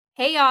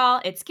Hey y'all,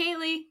 it's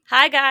Kaylee.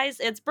 Hi guys,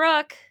 it's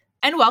Brooke.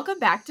 And welcome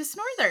back to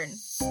Snorthern.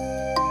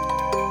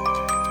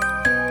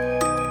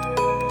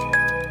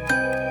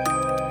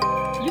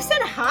 You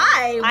said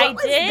hi. What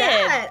was did.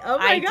 That? Oh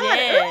my God.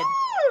 Did.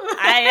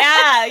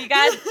 Yeah, you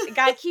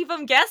gotta keep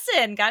them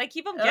guessing.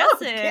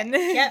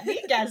 Get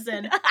me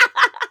guessing.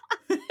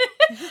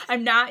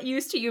 I'm not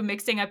used to you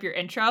mixing up your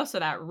intro, so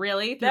that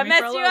really threw me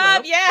for a little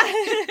loop.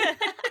 Yeah.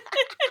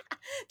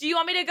 Do you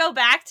want me to go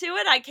back to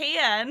it? I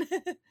can.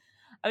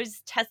 I was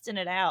just testing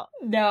it out.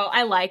 No,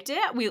 I liked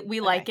it. We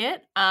like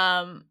it.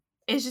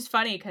 It's just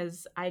funny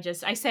because I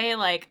say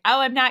like, oh,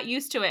 I'm not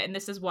used to it, and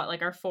this is what,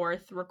 like, our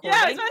fourth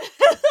recording. Yeah,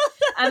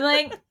 I'm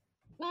like,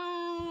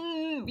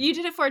 you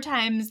did it 4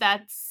 times.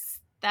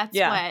 That's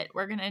what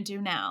we're gonna do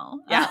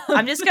now. Yeah,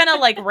 I'm just gonna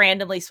like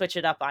randomly switch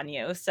it up on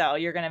you, so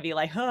you're gonna be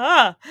like,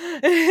 huh.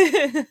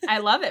 I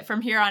love it.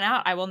 From here on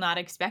out, I will not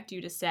expect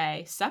you to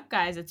say, "Sup,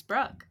 guys, it's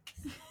Brooke."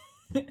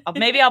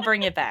 Maybe I'll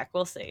bring it back.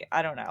 We'll see.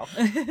 I don't know.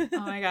 Oh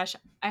my gosh.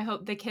 I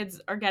hope the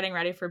kids are getting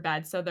ready for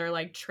bed, so they're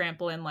like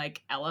trampling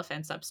like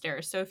elephants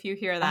upstairs. So if you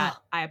hear that,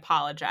 I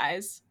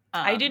apologize.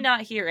 I do not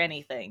hear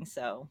anything,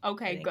 so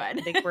okay, good. I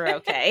think we're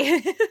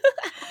okay.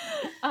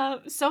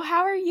 So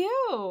how are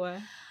you?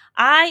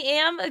 I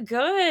am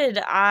good.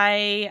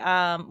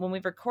 When we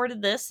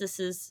recorded this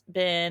has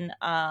been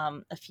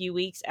a few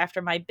weeks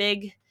after my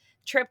big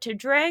trip to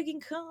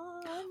DragonCon.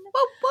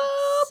 Whoop,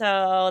 whoop.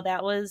 So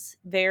that was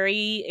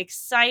very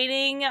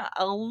exciting,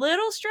 a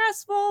little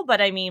stressful,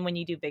 but I mean, when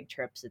you do big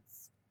trips,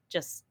 it's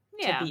just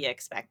to be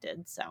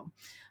expected. So,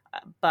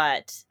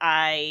 but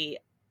I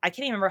can't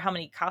even remember how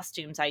many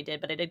costumes I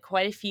did, but I did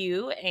quite a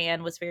few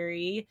and was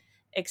very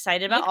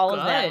excited about all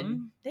of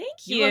them.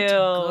 Thank you. You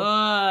looked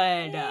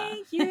good.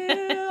 Thank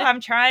you.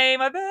 I'm trying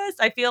my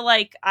best. I feel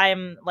like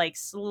I'm like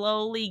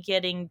slowly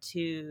getting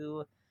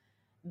to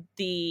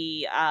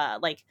the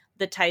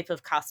the type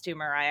of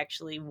costumer I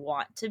actually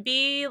want to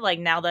be. Like,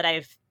 now that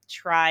I've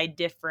tried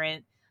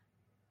different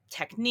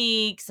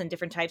techniques and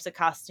different types of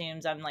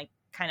costumes, I'm like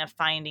kind of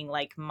finding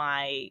like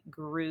my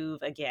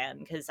groove again,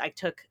 because I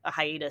took a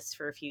hiatus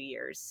for a few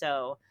years.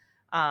 So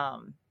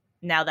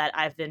now that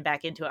I've been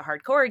back into it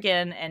hardcore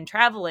again and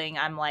traveling,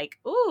 I'm like,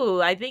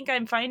 ooh, I think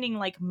I'm finding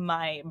like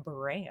my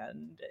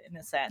brand in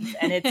a sense.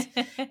 And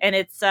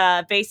it's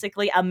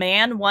basically a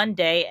man one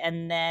day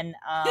and then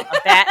a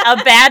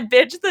bad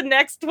bitch the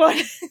next one.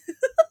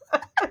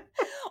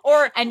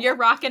 And you're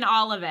rocking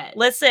all of it.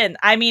 Listen,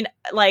 I mean,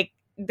 like,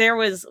 there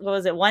was, what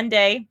was it, one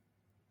day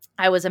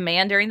I was a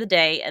man during the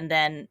day and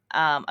then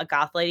a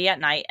goth lady at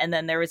night. And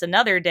then there was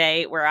another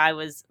day where I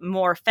was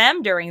more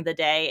femme during the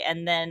day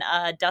and then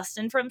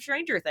Dustin from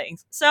Stranger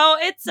Things. So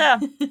it's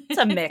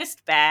a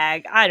mixed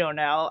bag. I don't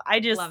know. I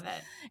just love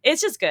it.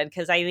 It's just good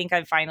because I think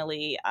I'm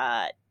finally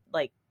I'm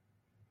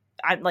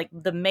like,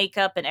 the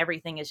makeup and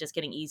everything is just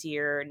getting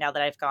easier now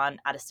that I've gone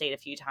out of state a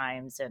few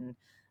times and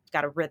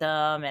got a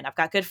rhythm, and I've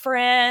got good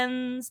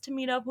friends to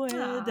meet up with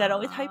that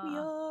always hype me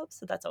up,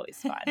 so that's always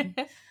fun.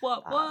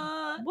 What?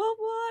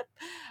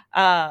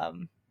 But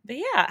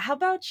yeah, how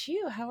about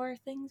you? How are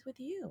things with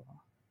you?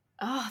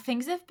 Oh,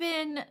 things have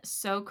been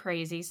so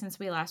crazy since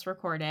we last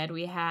recorded.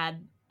 We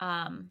had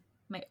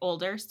my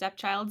older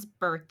stepchild's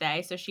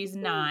birthday, so she's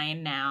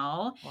 9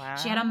 now. Wow.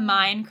 She had a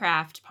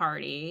Minecraft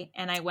party,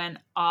 and I went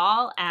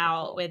all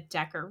out with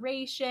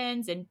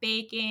decorations and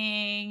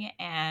baking,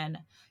 and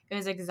it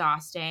was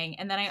exhausting.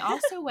 And then I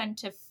also went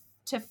to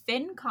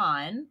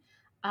FinCon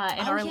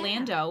in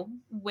Orlando,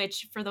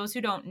 which, for those who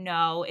don't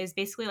know, is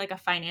basically like a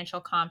financial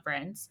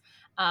conference.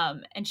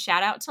 And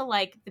shout out to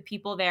like the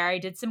people there. I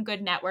did some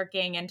good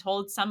networking and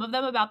told some of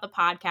them about the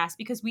podcast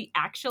because we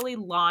actually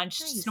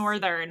launched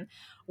Snorthern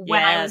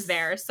when I was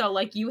there. So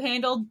like, you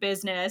handled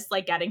business,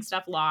 like getting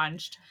stuff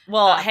launched.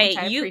 Well, hey, which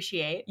I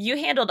appreciate. You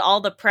handled all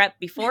the prep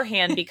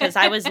beforehand because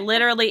I was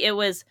literally, it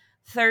was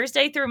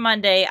Thursday through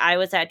Monday, I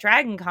was at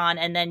DragonCon,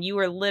 and then you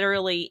were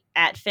literally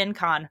at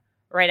FinCon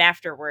right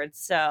afterwards.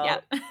 So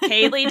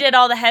Kaylee did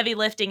all the heavy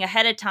lifting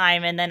ahead of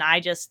time, and then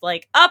I just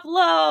like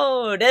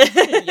upload.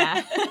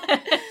 Yeah.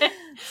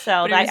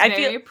 So but it was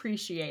very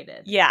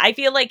appreciated. Yeah, I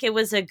feel like it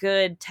was a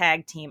good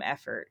tag team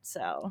effort.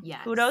 So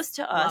kudos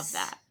to us.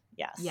 Love that.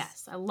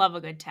 Yes, I love a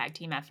good tag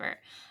team effort.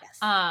 Yes.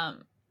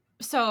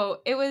 So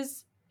it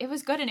was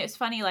good, and it was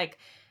funny. Like,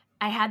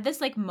 I had this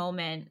like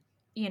moment,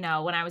 you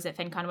know, when I was at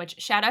FinCon, which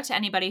shout out to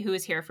anybody who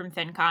is here from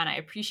FinCon. I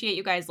appreciate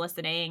you guys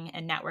listening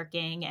and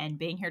networking and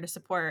being here to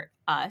support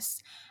us.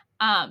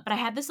 But I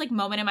had this like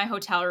moment in my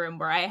hotel room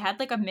where I had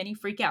like a mini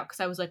freak out because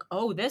I was like,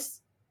 oh,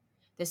 this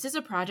is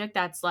a project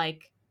that's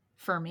like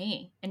for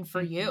me and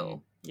for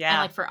you. Yeah.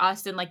 And like for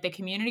us and like the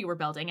community we're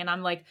building. And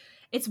I'm like,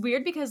 it's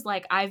weird because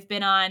like I've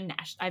been on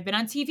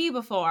TV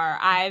before.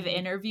 I've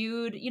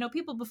interviewed, you know,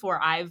 people before.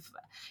 I've,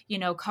 you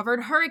know,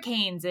 covered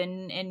hurricanes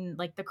and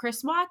like the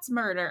Chris Watts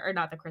murder, or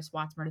not the Chris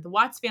Watts murder, the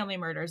Watts family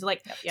murders.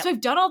 Like, so I've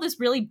done all this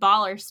really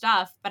baller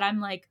stuff, but I'm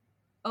like,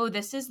 oh,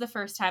 this is the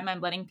first time I'm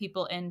letting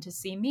people in to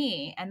see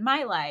me and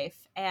my life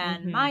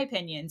and my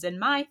opinions and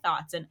my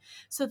thoughts. And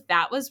so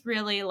that was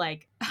really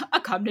like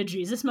a come to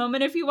Jesus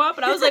moment, if you want.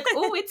 But I was like,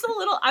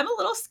 oh, I'm a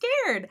little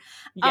scared.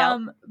 Yep.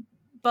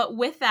 But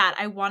with that,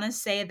 I want to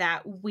say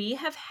that we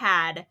have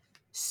had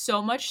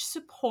so much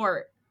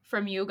support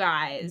from you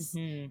guys.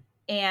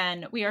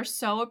 And we are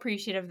so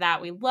appreciative of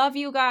that. We love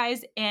you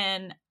guys.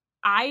 And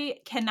I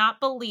cannot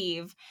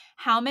believe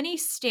how many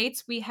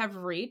states we have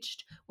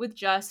reached with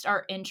just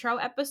our intro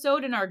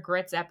episode and our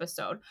grits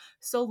episode.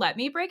 So let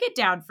me break it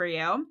down for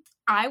you.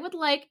 I would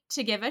like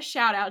to give a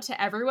shout out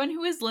to everyone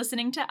who is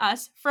listening to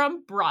us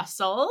from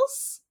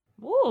Brussels.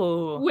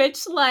 Ooh.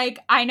 Which, like,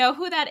 I know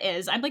who that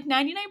is. I'm like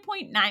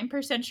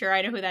 99.9% sure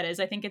I know who that is.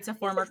 I think it's a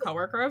former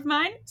coworker of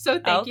mine. So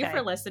thank you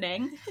for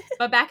listening.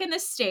 But back in the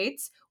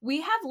States,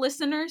 we have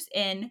listeners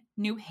in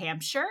New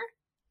Hampshire,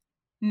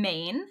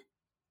 Maine,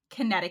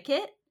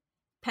 Connecticut,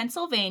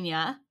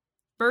 Pennsylvania,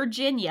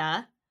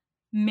 Virginia,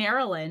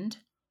 Maryland,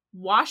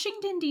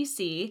 Washington,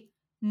 D.C.,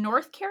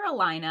 North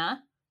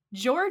Carolina,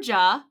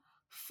 Georgia,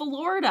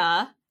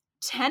 Florida,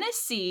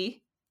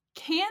 Tennessee,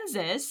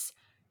 Kansas,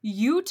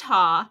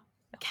 Utah,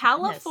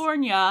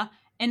 California,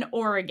 and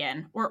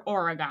Oregon, or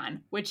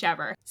Oregon,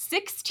 whichever.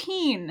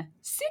 16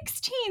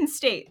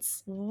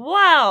 states.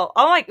 Wow.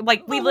 Oh my,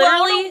 like we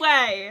literally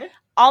away.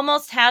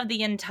 Almost have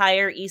the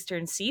entire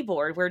Eastern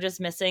Seaboard. We're just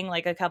missing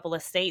like a couple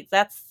of states.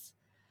 That's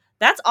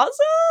awesome.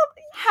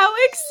 How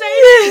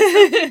exciting.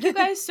 So thank you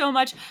guys so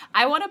much.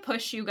 I want to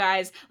push you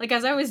guys. Like,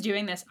 as I was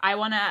doing this, I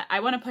want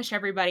to push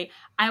everybody.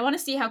 I want to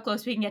see how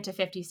close we can get to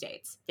 50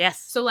 states.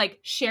 Yes. So like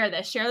share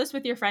this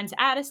with your friends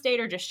at a state,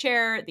 or just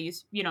share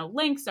these,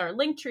 links, our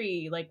link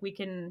tree. Like, we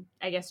can,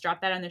 I guess,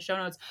 drop that in the show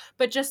notes,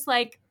 but just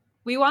like,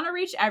 we want to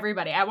reach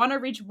everybody. I want to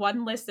reach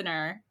one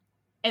listener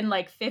in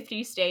like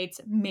 50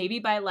 states, maybe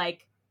by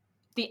like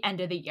the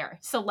end of the year.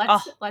 So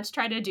let's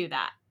try to do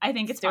that. I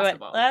think it's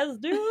possible. Let's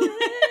do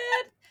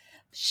it.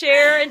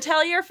 Share and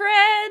tell your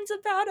friends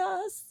about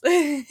us.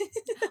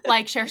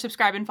 Like, share,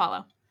 subscribe, and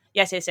follow.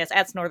 Yes.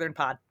 At Northern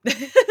Pod.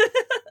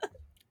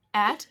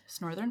 At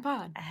Northern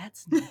Pod. At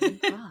Northern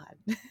Pod.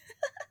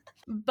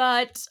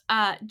 But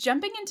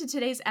jumping into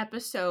today's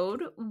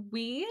episode,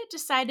 we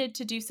decided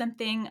to do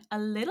something a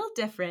little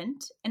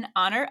different in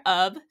honor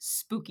of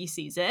spooky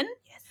season.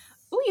 Yes.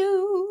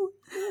 Ooh.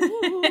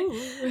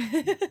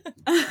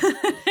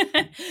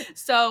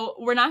 So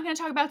we're not going to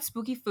talk about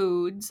spooky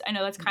foods. I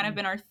know that's kind of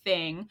been our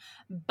thing,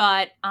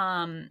 but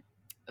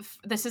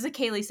this is a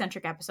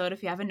Kaylee-centric episode,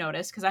 if you haven't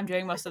noticed, because I'm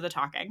doing most of the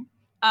talking.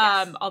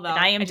 Yes. Although and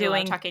I am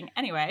doing talking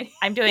anyway.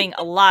 I'm doing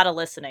a lot of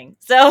listening.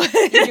 So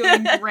you're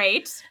doing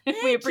great.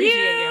 We appreciate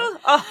you.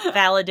 Oh,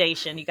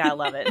 validation. You gotta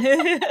love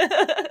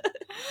it.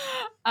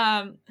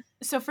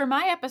 So for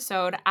my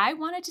episode, I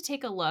wanted to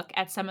take a look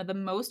at some of the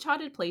most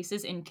haunted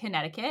places in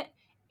Connecticut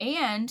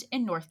and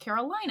in North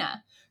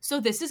Carolina.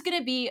 So this is going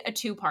to be a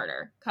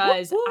two-parter,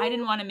 because I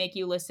didn't want to make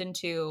you listen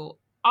to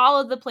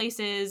all of the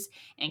places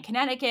in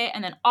Connecticut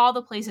and then all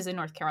the places in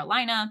North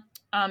Carolina.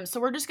 So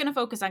we're just going to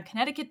focus on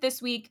Connecticut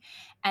this week.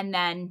 And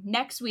then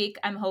next week,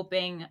 I'm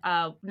hoping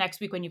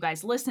next week when you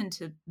guys listen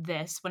to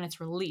this, when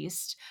it's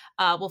released,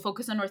 we'll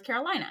focus on North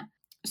Carolina.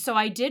 So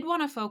I did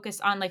want to focus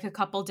on like a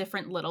couple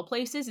different little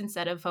places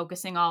instead of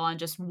focusing all on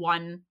just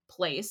one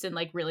place and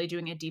like really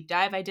doing a deep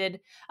dive. I did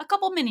a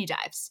couple mini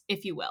dives,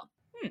 if you will.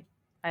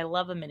 I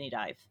love a mini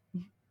dive.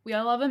 We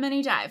all love a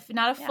mini dive.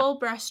 Not a full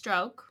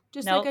breaststroke,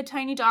 just like a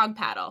tiny dog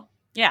paddle.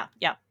 Yeah.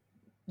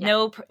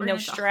 No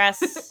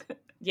stress.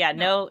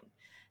 No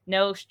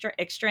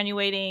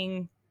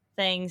extenuating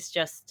things,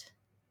 just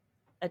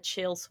a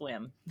chill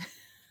swim.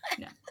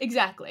 Yeah,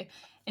 exactly.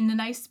 In the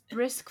nice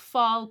brisk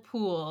fall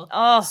pool.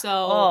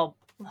 Though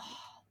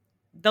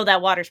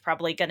that water's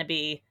probably going to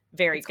be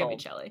very cold.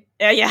 It's going to be chilly.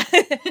 Yeah.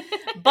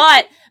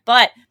 but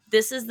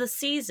this is the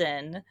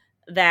season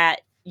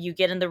that you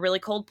get in the really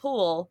cold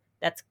pool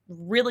that's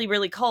really,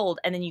 really cold,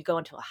 and then you go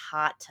into a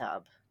hot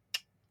tub.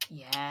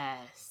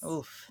 Yes.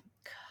 Oof.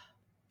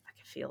 I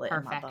can feel it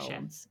Perfection. in my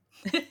bones.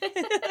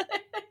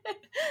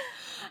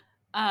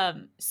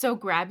 So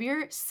grab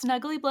your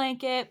snuggly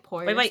blanket,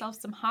 pour yourself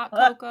some hot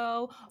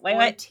cocoa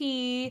or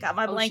tea. Got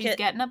my blanket. She's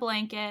getting a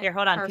blanket. Here,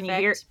 hold on.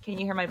 Perfect. Can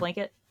you hear my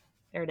blanket?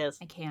 There it is.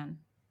 I can.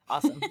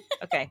 Awesome.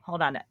 Okay,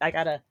 hold on.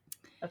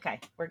 Okay,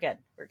 we're good.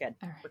 We're good.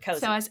 Right. We're cozy.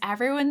 So as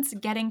everyone's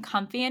getting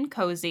comfy and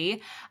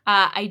cozy,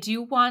 I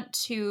do want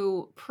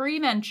to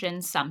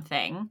pre-mention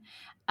something.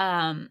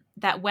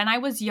 That when I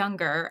was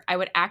younger, I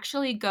would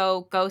actually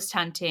go ghost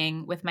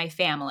hunting with my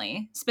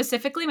family,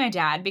 specifically my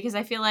dad, because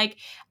I feel like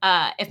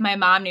if my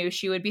mom knew,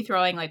 she would be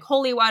throwing like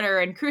holy water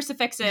and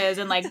crucifixes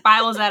and like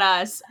Bibles at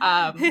us.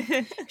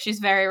 She's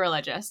very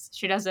religious.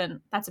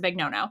 That's a big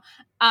no-no.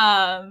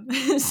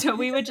 So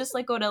we would just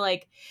like go to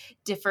like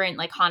different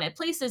like haunted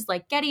places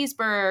like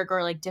Gettysburg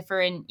or like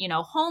different,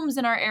 homes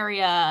in our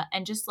area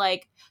and just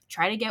like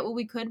try to get what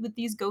we could with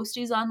these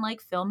ghosties on like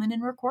filming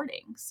and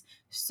recordings.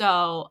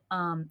 So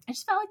I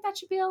just felt like that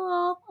should be a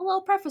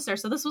little prefacer.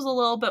 So this was a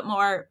little bit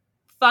more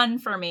fun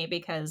for me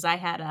because I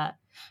had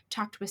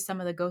talked with some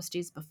of the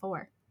ghosties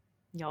before.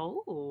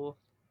 No.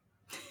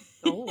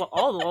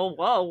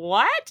 Whoa,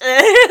 what?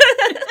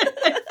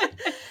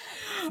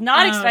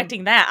 Not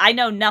expecting that. I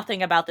know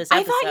nothing about this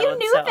episode. I thought you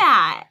knew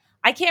that.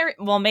 I can't.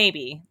 Well,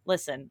 maybe.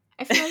 Listen.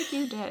 I feel like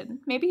you did.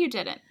 Maybe you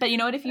didn't. But you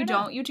know what? If you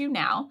don't, you do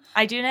now.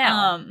 I do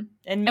now.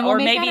 And or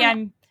maybe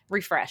I'm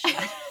refreshed.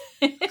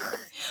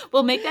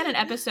 We'll make that an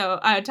episode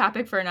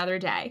topic for another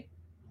day.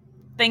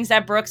 Things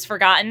that Brooke's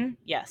forgotten?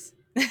 Yes.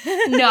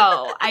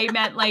 No, I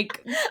meant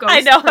like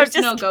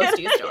personal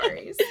ghosty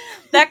stories.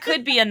 That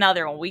could be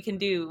another one. We can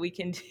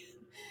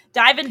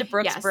dive into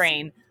Brooke's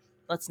brain.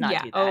 Let's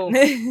not do that. Oh,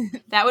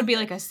 that would be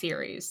like a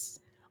series.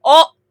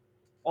 Well,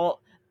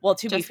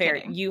 to be fair,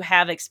 kidding. You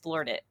have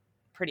explored it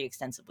pretty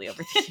extensively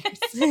over the years.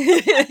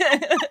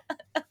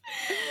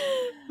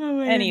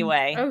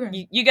 Anyway,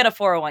 okay. you get a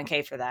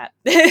 401k for that.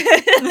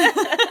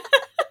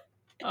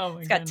 Oh my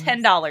It's got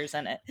 $10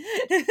 in it.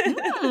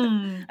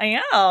 I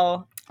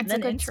know. It's a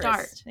good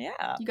start.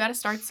 Yeah. You got to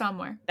start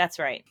somewhere. That's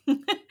right.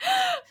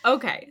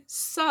 Okay.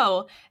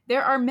 So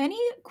there are many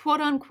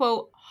quote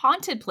unquote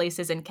haunted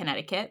places in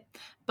Connecticut,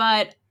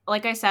 but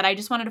like I said, I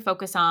just wanted to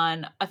focus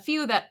on a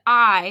few that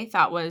I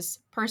thought was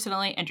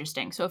personally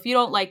interesting. So if you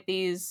don't like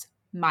these,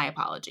 my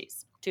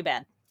apologies. Too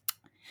bad.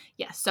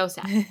 Yes, so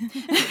sad.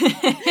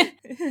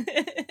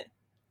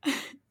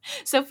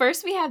 So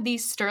first we have the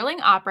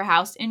Sterling Opera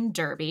House in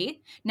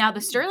Derby. Now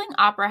the Sterling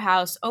Opera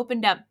House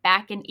opened up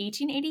back in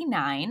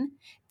 1889.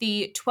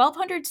 The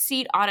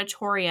 1,200-seat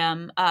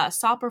auditorium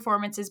saw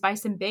performances by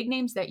some big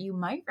names that you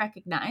might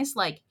recognize,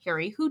 like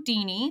Harry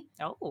Houdini,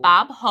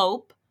 Bob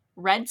Hope,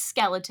 Red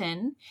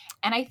Skeleton,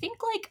 and I think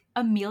like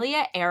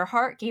Amelia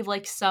Earhart gave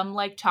like some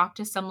like talk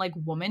to some like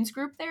women's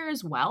group there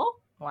as well.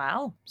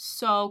 Wow.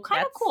 So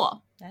kind of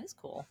cool. That is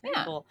cool. Very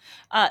cool.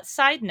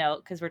 Side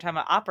note, because we're talking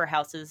about opera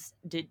houses,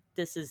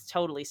 this is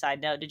totally side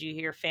note. Did you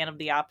hear Phantom of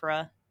the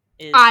Opera?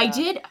 I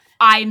did.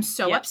 I'm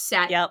so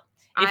upset. Yep.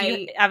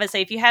 I would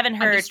say if you haven't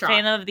heard,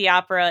 Phantom of the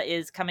Opera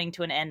is coming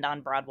to an end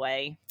on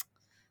Broadway.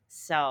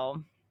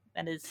 So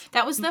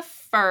that was the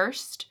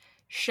first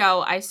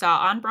show I saw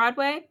on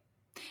Broadway.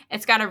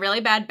 It's got a really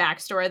bad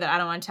backstory that I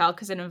don't want to tell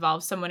because it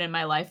involves someone in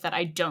my life that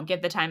I don't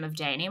give the time of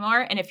day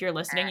anymore. And if you're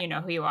listening, you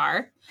know who you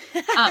are.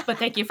 But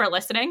thank you for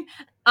listening.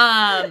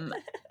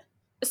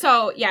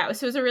 So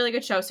it was a really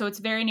good show. So it's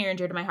very near and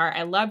dear to my heart.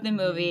 I love the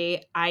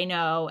movie. I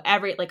know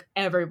every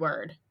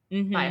word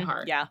by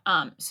heart. Yeah.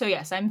 So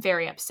yes, I'm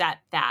very upset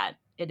that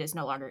it is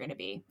no longer going to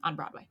be on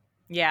Broadway.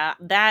 Yeah,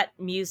 that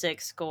music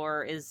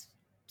score is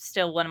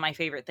still one of my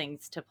favorite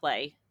things to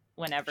play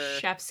whenever.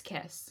 Chef's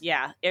kiss.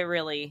 Yeah, it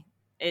really.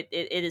 It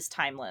is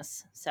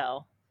timeless.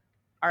 So,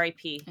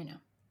 R.I.P. I know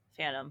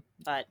Phantom,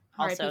 but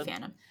R.I.P.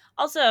 Phantom.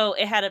 Also,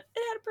 it had a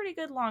pretty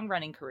good long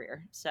running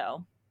career.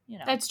 So,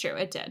 that's true.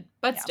 It did,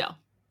 but still,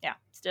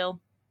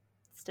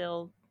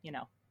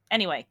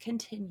 Anyway,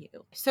 continue.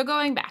 So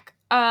going back,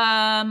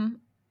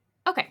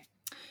 okay.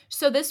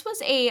 So this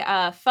was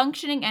a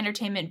functioning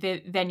entertainment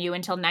venue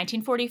until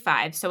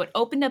 1945. So it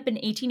opened up in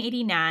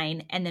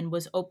 1889 and then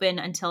was open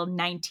until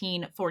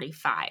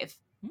 1945.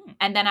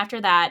 And then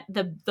after that,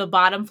 the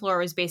bottom floor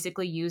was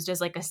basically used as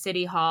like a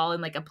city hall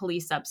and like a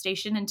police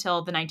substation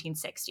until the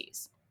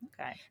 1960s.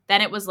 Okay.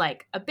 Then it was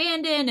like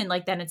abandoned and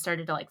like then it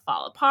started to like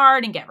fall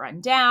apart and get run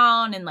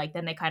down and like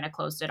then they kind of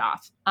closed it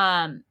off.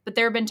 But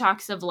there have been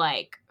talks of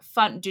like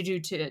fun to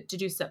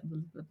do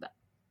some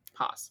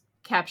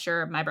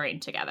capture my brain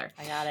together.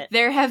 I got it.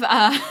 There have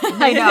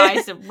I know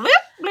I said blip,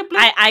 blip,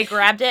 blip. I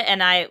grabbed it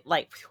and I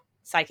like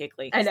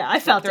psychically. I know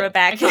I felt threw it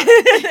back.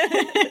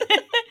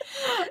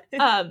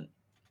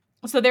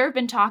 So there have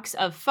been talks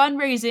of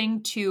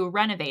fundraising to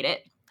renovate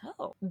it.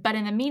 Oh. But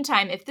in the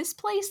meantime, if this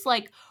place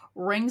like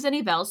rings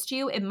any bells to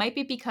you, it might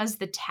be because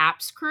the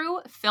TAPS crew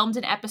filmed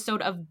an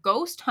episode of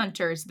Ghost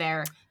Hunters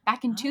there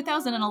back in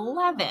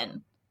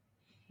 2011.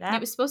 And it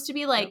was supposed to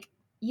be like,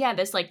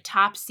 this like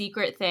top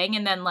secret thing.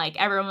 And then like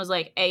everyone was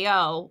like, hey,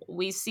 yo,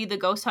 we see the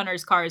Ghost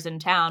Hunters cars in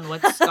town.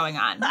 What's going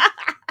on?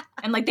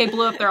 And like they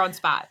blew up their own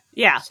spot.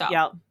 Yeah. So.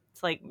 Yeah.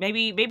 It's like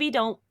maybe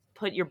don't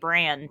put your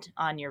brand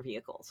on your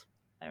vehicles.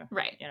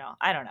 Right.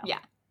 I don't know. Yeah.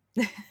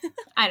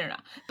 I don't know.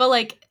 But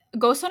like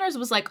Ghost Hunters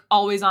was like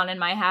always on in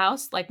my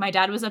house. Like my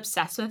dad was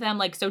obsessed with them.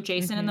 Like, so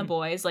Jason and the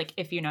boys, like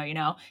if you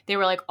know, they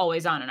were like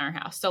always on in our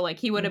house. So like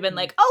he would have been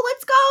like, oh,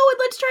 let's go and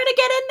let's try to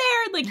get in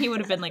there. Like he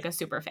would have been like a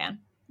super fan,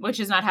 which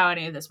is not how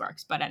any of this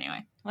works. But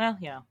anyway. Well,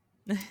 yeah.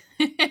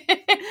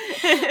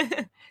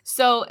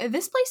 So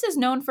this place is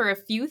known for a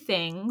few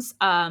things.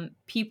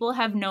 People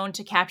have known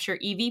to capture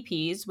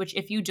EVPs, which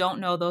if you don't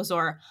know, those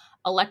are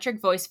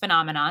electric voice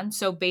phenomenon.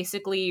 So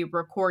basically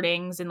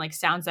recordings and like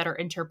sounds that are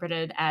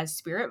interpreted as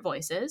spirit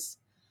voices.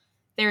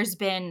 There's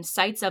been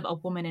sights of a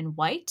woman in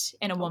white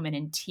and a woman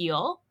in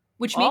teal,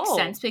 which makes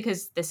sense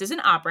because this is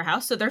an opera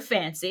house. So they're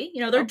fancy.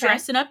 They're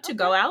dressing up to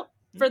go out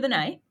for the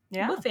night.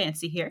 Yeah. We're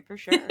fancy here. For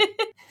sure.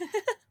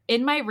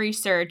 In my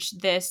research,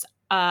 this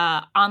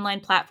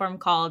online platform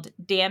called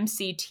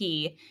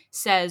DamnCT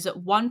says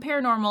one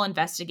paranormal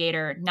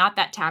investigator, not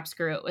that TAPS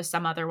crew, it was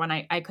some other one,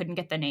 I couldn't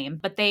get the name,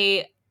 but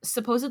they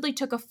supposedly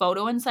took a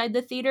photo inside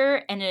the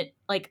theater, and it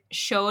like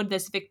showed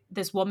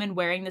this woman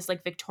wearing this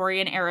like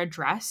Victorian era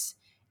dress,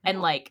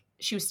 and like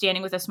she was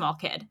standing with a small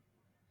kid.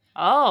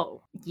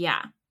 Oh.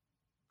 Yeah.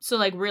 So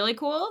like really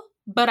cool,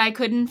 but I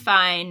couldn't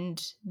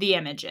find the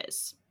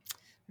images.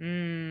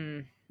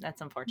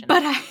 That's unfortunate.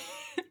 But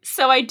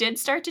so I did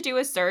start to do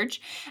a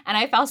search, and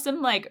I found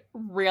some like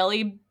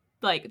really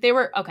like they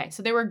were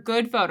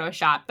good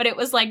Photoshop, but it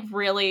was like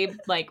really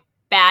like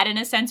bad in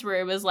a sense where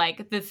it was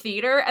like the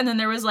theater, and then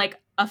there was like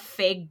a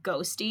fake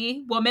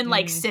ghosty woman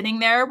like sitting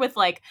there with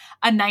like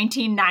a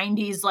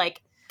 1990s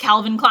like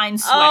Calvin Klein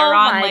sweater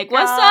on, like,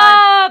 what's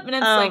up? And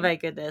it's like, my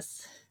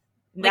goodness.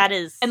 Like, that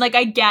is, and like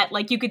I get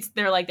like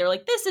they're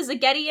like this is a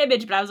Getty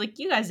image, but I was like,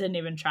 you guys didn't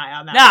even try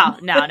on that.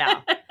 No.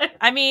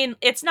 I mean,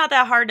 it's not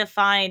that hard to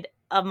find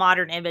a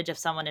modern image of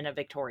someone in a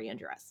Victorian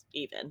dress,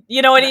 even.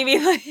 You know what I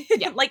mean?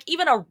 Yeah. Like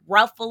even a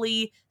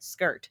ruffly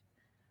skirt.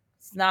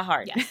 It's not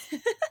hard. Yes.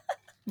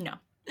 No,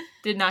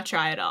 did not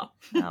try at all.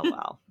 Oh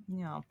well.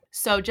 Yeah.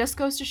 So just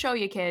goes to show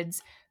you,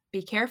 kids,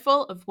 be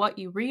careful of what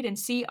you read and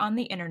see on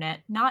the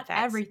internet. Not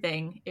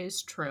everything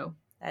is true.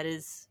 That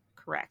is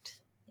correct.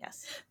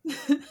 Yes.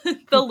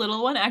 The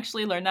little one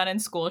actually learned that in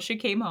school. She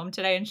came home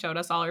today and showed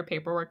us all her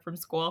paperwork from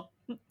school.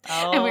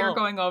 Oh. And we were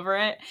going over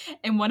it.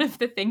 And one of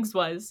the things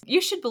was,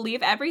 you should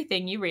believe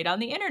everything you read on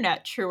the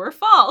internet, true or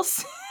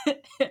false.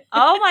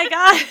 Oh my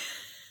God.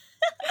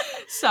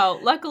 So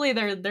luckily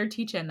they're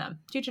teaching them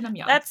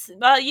young. That's,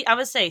 well, I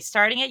would say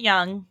starting it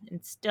young,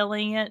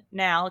 instilling it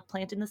now,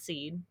 planting the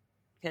seed.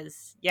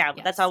 Because,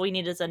 that's all we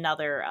need is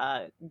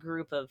another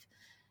group of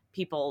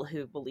people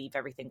who believe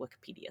everything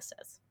Wikipedia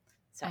says.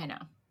 So, I know.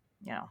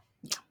 Yeah.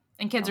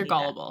 And kids are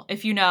gullible. That.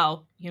 If you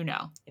know, you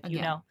know. If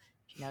you know,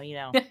 you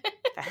know.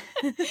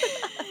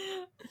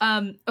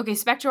 Okay,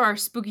 so back to our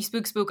spooky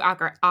spook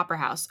opera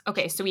house.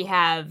 Okay, so we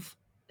have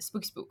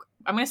spooky spook.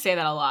 I'm going to say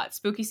that a lot.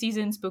 Spooky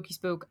season, spooky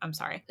spook. I'm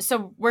sorry.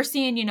 So we're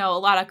seeing, a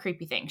lot of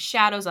creepy things.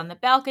 Shadows on the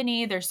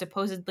balcony. There's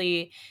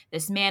supposedly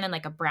this man in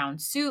like a brown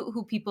suit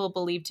who people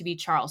believe to be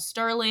Charles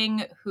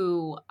Sterling,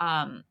 who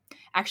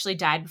actually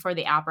died before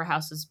the opera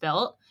house was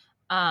built.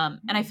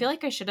 And I feel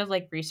like I should have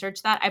like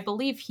researched that. I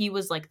believe he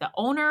was like the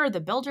owner,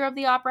 the builder of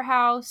the opera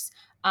house.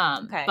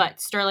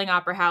 But Sterling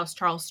Opera House,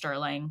 Charles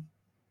Sterling,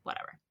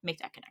 whatever, make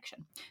that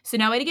connection. So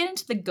now I get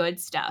into the good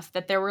stuff,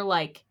 that there were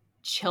like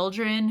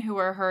children who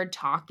were heard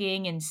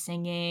talking and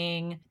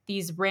singing,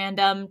 these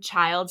random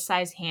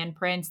child-sized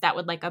handprints that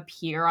would like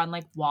appear on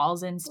like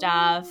walls and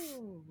stuff.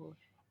 Ooh.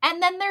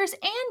 And then there's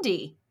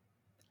Andy,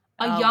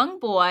 a young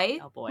boy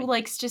who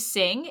likes to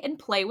sing and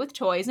play with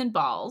toys and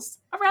balls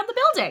around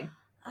the building.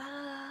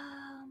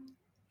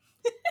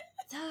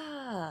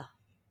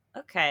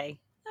 Okay.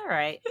 All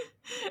right.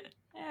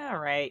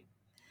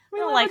 We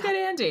don't like good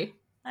Andy.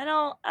 I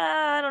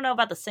don't know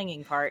about the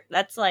singing part.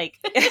 That's like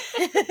I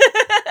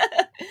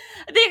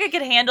think I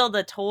could handle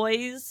the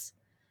toys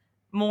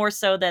more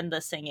so than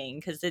the singing,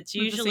 because it's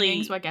usually the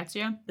singing's what gets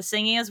you. The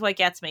singing is what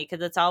gets me,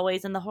 because it's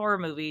always in the horror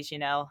movies,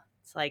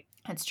 It's like,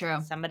 that's true.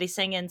 Somebody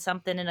singing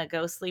something in a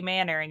ghostly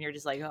manner, and you're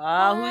just like,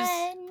 oh,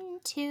 who's 1,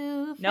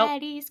 2, nope.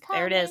 Freddy's coming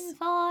there it is.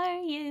 For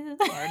you.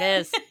 There it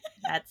is.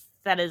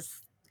 That is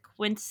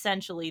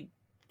quintessentially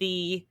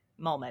the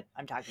moment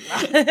I'm talking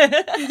about.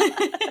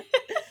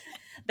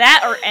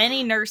 That or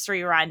any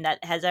nursery rhyme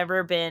that has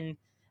ever been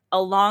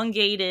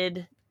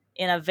elongated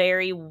in a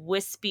very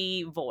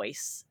wispy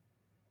voice.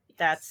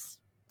 That's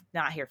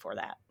not here for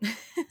that.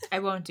 I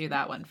won't do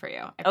that one for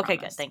you. Okay,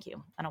 good. Thank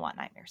you. I don't want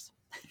nightmares.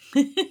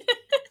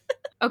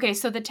 Okay,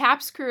 so the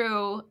TAPS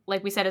crew,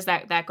 like we said, is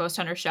that ghost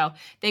hunter show.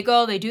 They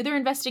go, they do their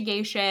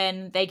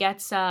investigation. They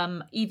get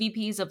some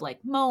EVPs of like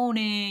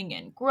moaning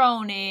and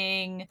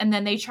groaning. And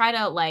then they try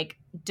to like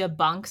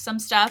debunk some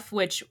stuff,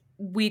 which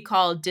we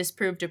call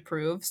disprove to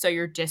prove. So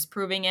you're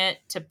disproving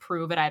it to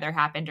prove it either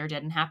happened or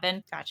didn't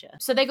happen. Gotcha.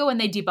 So they go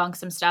and they debunk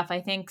some stuff.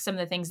 I think some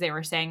of the things they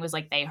were saying was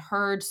like they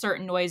heard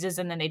certain noises,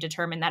 and then they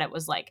determined that it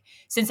was like,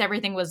 since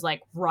everything was like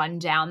run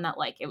down, that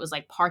like it was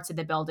like parts of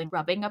the building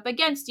rubbing up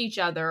against each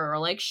other or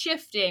like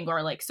shifting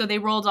or like, so they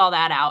rolled all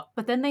that out.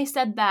 But then they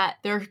said that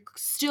there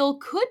still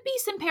could be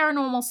some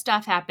paranormal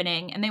stuff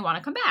happening and they want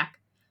to come back.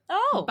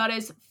 Oh. But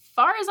as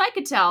far as I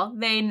could tell,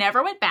 they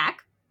never went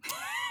back.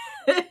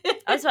 I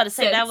was about to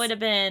say that would have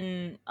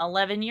been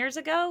 11 years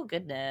ago.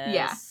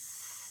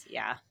 Goodness.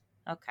 Yeah.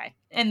 Okay.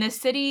 And the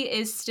city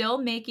is still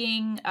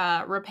making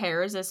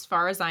repairs as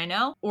far as I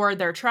know, or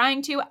they're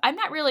trying to. I'm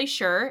not really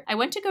sure. I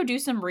went to go do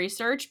some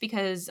research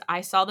because I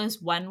saw this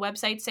one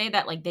website say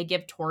that like they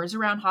give tours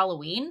around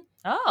Halloween.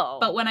 Oh.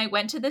 But when I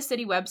went to the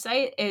city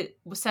website, it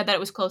said that it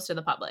was closed to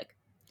the public.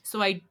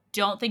 So I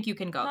don't think you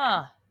can go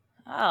there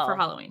for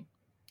Halloween.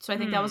 So I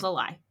think that was a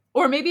lie.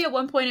 Or maybe at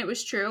one point it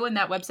was true and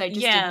that website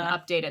just didn't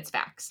update its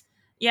facts.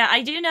 Yeah,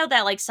 I do know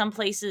that like some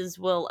places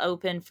will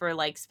open for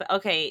like,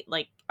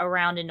 like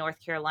around in North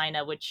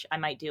Carolina, which I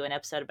might do an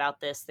episode about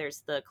this.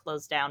 There's the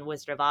closed down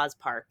Wizard of Oz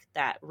park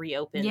that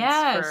reopens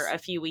for a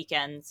few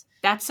weekends.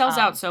 That sells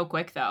out so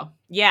quick though.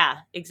 Yeah,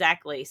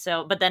 exactly.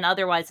 So, but then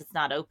otherwise it's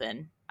not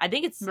open. I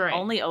think it's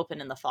only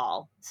open in the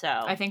fall. So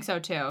I think so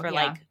too. For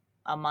like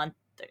a month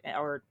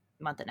or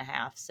month and a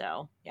half.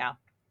 So yeah.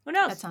 Who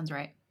knows? That sounds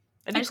right.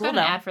 It'd be I just cool, got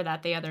an ad for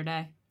that the other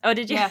day. Oh,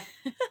 did you? Yeah,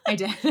 I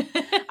did.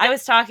 I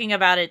was talking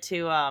about it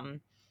to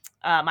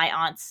my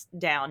aunt's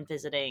down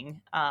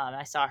visiting.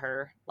 I saw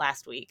her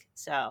last week,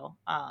 so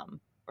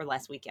or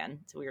last weekend.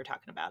 So we were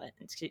talking about it.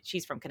 And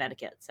she's from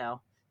Connecticut, so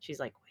she's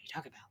like, "What are you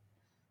talking about?"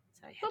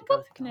 So I had to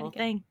go through the whole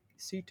thing.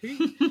 CT.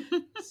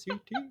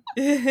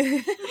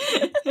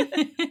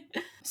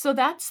 So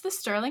that's the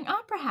Sterling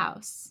Opera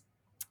House.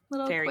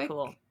 Very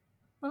cool.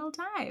 Little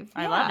dive.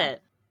 I love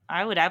it.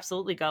 I would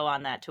absolutely go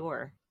on that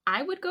tour.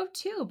 I would go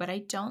too, but I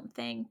don't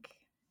think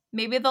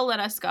maybe they'll let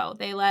us go.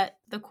 They let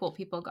the cool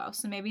people go.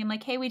 So maybe I'm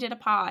like, hey, we did a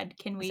pod.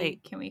 Can we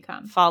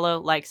come? Follow,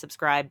 like,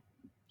 subscribe.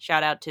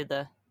 Shout out to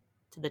the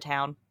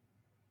town.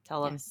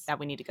 Tell them that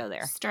we need to go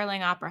there.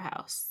 Sterling Opera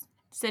House.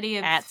 City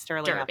of at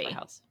Sterling Derby. Opera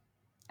House.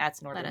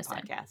 At Northern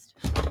Podcast.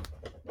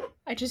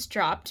 I just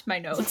dropped my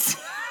notes.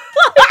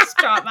 I just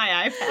dropped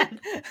my iPad.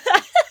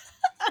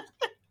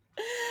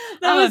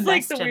 That was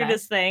like the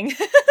weirdest thing.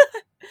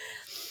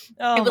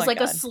 It was like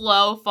a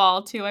slow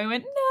fall too. I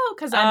went, no,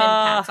 because I'm in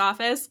Pat's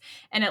office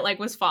and it like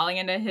was falling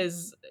into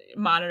his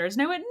monitors.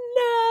 And I went,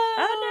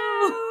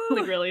 no.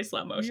 Like really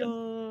slow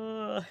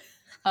motion.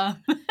 But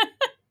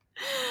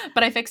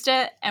I fixed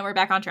it and we're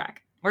back on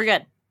track. We're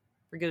good.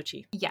 We're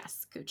Gucci.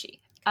 Yes, Gucci.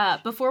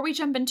 Before we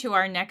jump into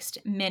our next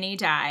mini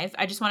dive,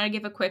 I just want to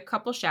give a quick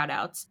couple shout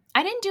outs.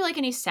 I didn't do like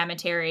any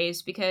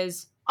cemeteries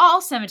because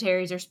all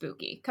cemeteries are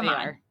spooky. Come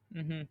on.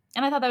 Mm-hmm.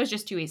 And I thought that was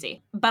just too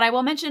easy. But I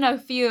will mention a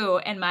few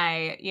in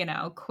my,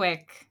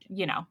 quick,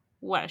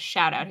 what a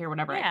shout out here,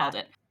 whatever I called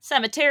it.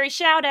 Cemetery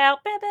shout out.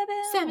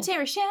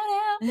 Cemetery shout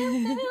out.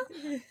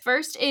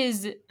 First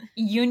is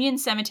Union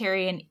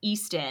Cemetery in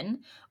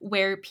Easton,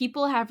 where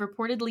people have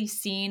reportedly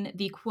seen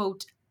the,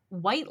 quote,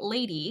 white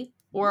lady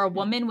or a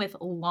woman with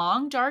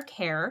long dark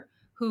hair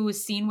who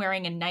was seen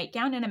wearing a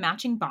nightgown and a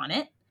matching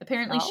bonnet.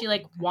 Apparently she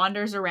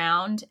wanders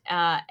around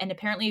and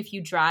apparently if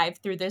you drive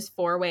through this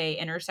 4-way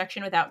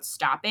intersection without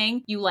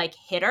stopping, you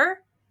hit her.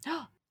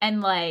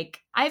 And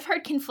I've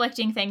heard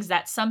conflicting things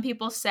that some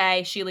people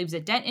say she leaves a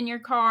dent in your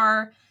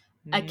car.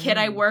 A kid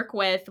I work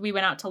with, we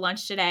went out to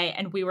lunch today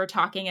and we were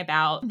talking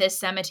about this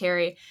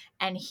cemetery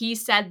and he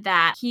said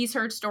that he's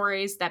heard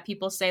stories that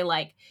people say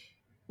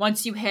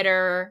once you hit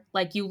her,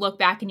 you look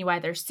back and you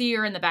either see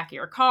her in the back of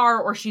your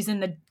car or she's in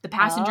the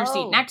passenger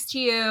seat next to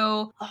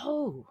you.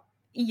 Oh.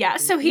 Yeah,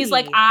 so he's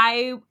like,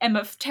 I am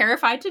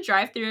terrified to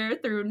drive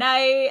through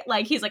night.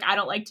 He's like, I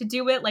don't like to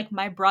do it.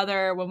 My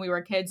brother, when we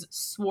were kids,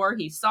 swore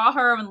he saw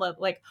her and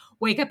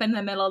wake up in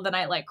the middle of the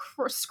night,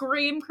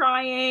 scream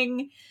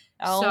crying.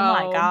 Oh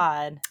my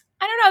God.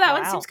 I don't know.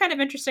 That one seems kind of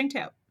interesting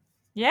too.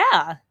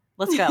 Yeah.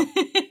 Let's go.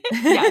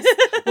 Yes.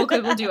 We'll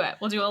do it.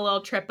 We'll do a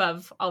little trip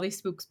of all these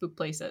spook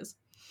places.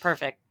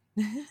 Perfect.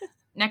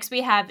 Next,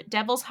 we have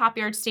Devil's Hop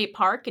Yard State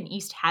Park in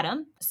East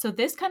Haddam. So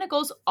this kind of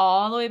goes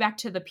all the way back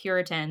to the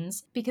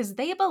Puritans because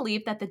they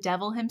believe that the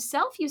devil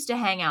himself used to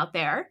hang out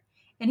there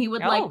and he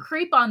would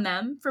creep on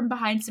them from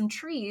behind some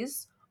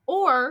trees,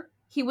 or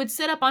he would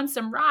sit up on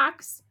some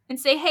rocks and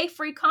say, hey,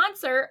 free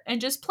concert, and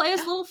just play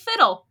his little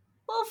fiddle.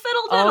 Little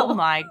fiddle diddle. Oh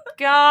my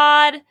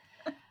God.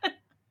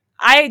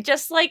 I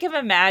just am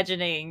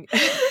imagining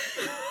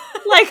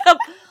a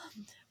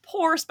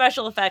poor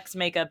special effects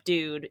makeup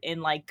dude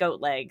in goat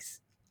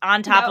legs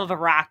on top of a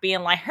rock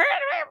being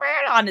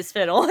on his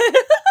fiddle.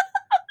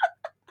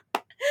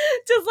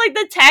 Just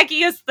the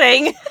tackiest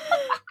thing.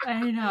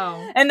 I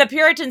know. And the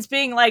Puritans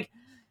being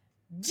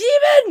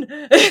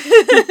demon!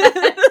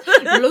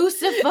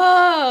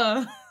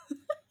 Lucifer!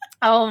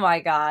 Oh my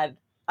God.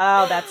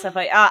 Oh, that's so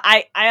funny.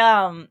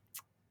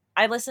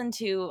 I listened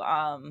to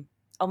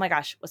oh my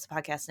gosh, what's the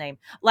podcast name?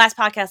 Last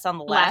Podcast on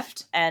the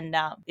Left. And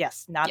the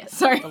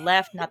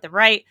left, not the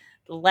right.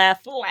 The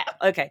left.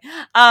 Okay.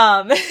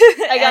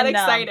 I got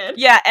excited.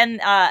 Yeah,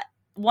 and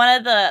one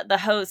of the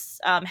hosts,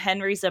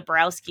 Henry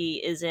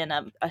Zabrowski, is in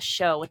a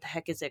show. What the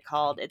heck is it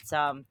called? It's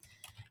and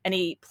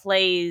he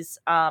plays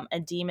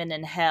a demon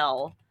in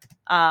hell.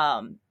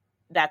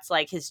 That's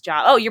his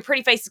job. Oh, Your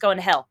Pretty Face is Going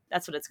to Hell.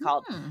 That's what it's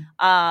called.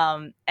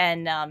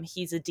 And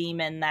he's a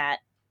demon that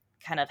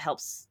kind of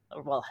helps,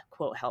 well,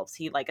 quote helps.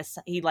 He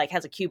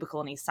has a cubicle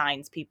and he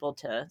signs people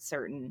to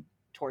certain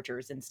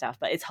tortures and stuff,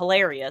 but it's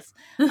hilarious.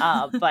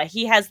 But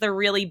he has the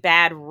really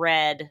bad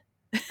red.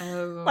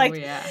 Oh,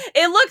 yeah.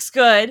 It looks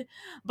good,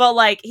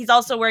 but he's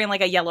also wearing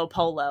a yellow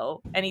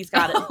polo, and he's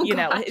got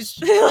That's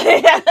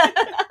great.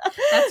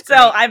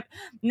 So I'm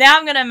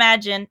gonna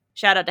imagine.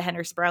 Shout out to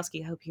Henry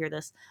Zabrowski. I hope you hear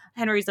this.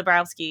 Henry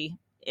Zabrowski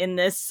in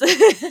this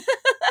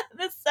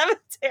this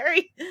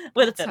cemetery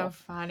with a fiddle. So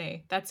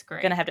funny. That's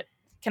great. Gonna have to.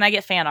 Can I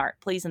get fan art,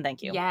 please and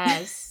thank you?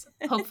 Yes.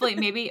 Hopefully,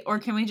 maybe, or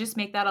can we just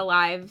make that a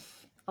live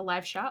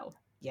show?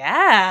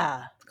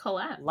 Yeah.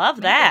 Collab.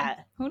 Love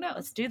that. Who knows?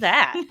 Let's do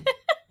that.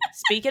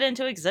 Speak it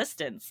into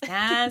existence.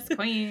 Yes,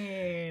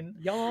 queen.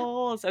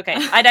 Yes. Okay,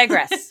 I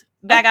digress.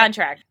 Back on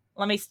track.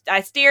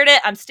 I steered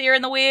it. I'm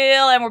steering the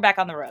wheel, and we're back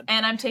on the road.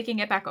 And I'm taking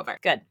it back over.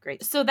 Good,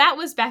 great. So that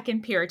was back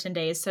in Puritan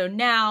days. So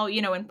now,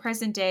 in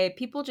present day,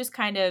 people just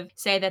kind of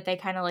say that they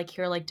kind of like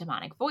hear like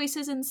demonic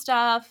voices and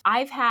stuff.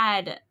 I've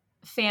had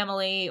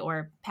family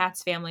or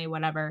Pat's family,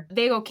 whatever.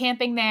 They go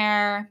camping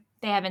there.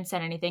 They haven't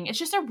said anything. It's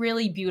just a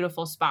really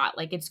beautiful spot.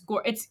 Like it's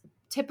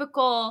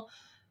typical,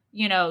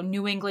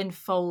 New England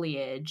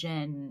foliage,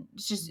 and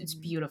it's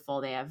beautiful.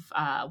 They have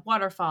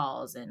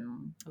waterfalls,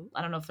 and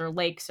I don't know if they're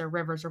lakes or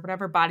rivers or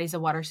whatever bodies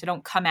of water. So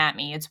don't come at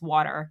me. It's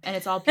water, and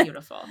it's all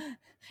beautiful.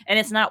 And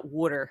it's not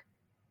water.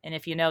 And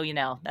if you know, you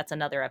know. That's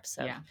another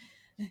episode.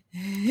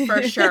 Yeah,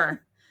 for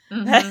sure.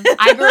 Mm-hmm.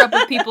 I grew up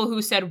with people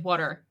who said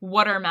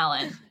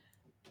watermelon.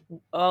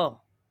 Oh,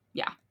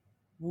 yeah.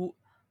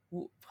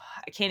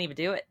 I can't even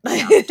do it.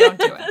 No, don't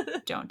do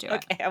it. Don't do it.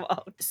 Okay, I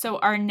won't. So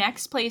our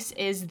next place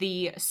is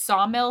the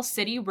Sawmill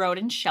City Road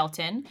in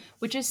Shelton,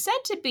 which is said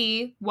to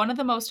be one of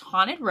the most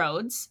haunted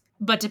roads,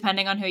 but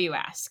depending on who you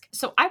ask.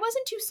 So I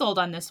wasn't too sold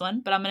on this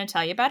one, but I'm going to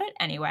tell you about it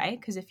anyway,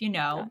 because if you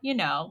know, you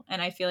know,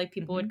 and I feel like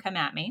people would come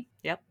at me.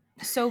 Yep.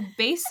 So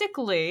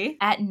basically,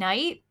 at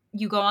night,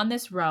 you go on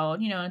this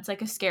road, it's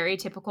like a scary,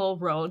 typical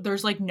road.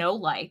 There's like no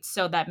lights,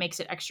 so that makes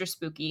it extra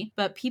spooky.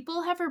 But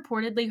people have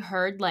reportedly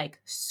heard like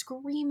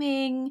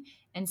screaming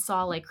and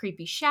saw like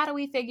creepy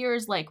shadowy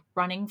figures like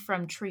running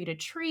from tree to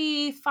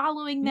tree,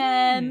 following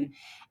them.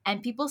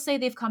 And people say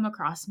they've come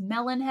across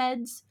melon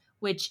heads,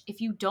 which if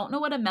you don't know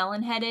what a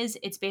melon head is,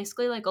 it's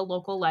basically like a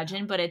local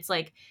legend, but it's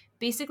like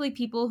basically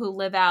people who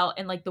live out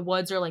in like the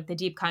woods or like the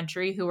deep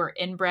country who are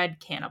inbred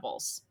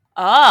cannibals.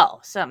 Oh,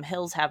 some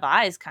hills have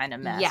eyes kind of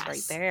mess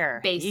right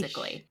there.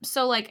 Basically. Eesh.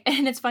 So like,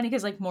 and it's funny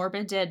because like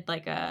Morbid did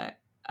like I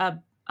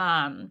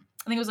think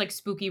it was like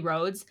Spooky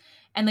Roads,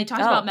 and they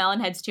talked about melon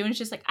heads too. And it's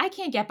just like, I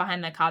can't get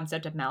behind the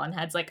concept of melon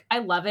heads. Like I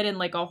love it in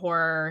like a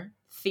horror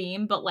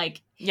theme, but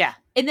like, yeah,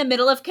 in the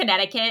middle of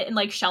Connecticut and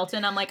like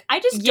Shelton, I'm like,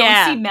 I just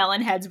don't see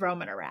melon heads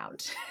roaming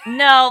around.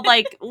 No,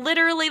 like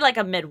literally like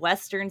a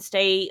Midwestern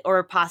state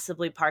or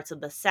possibly parts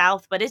of the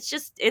South, but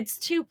it's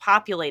too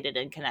populated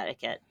in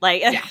Connecticut.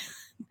 Like, yeah.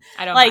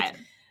 I don't like buy it.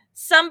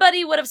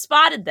 Somebody would have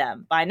spotted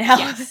them by now.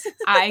 Yes,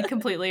 I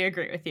completely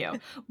agree with you,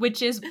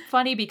 which is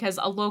funny because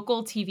a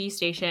local TV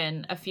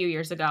station a few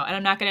years ago, and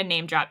I'm not going to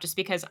name drop just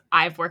because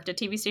I've worked at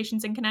TV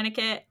stations in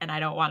Connecticut and I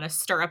don't want to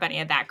stir up any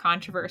of that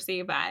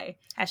controversy by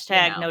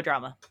hashtag no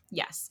drama.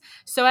 Yes.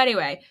 So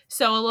anyway,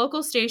 a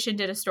local station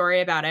did a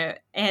story about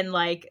it, and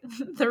like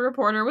the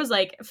reporter was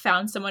like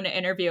found someone to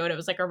interview, and it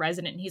was like a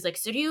resident, and he's like,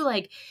 so do you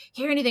like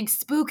hear anything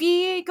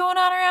spooky going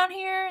on around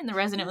here? And the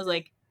resident was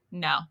like,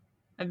 no.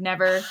 I've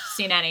never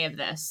seen any of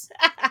this.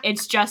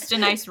 It's just a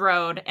nice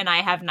road, and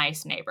I have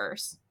nice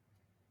neighbors.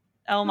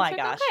 Oh my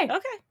gosh.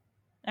 Okay.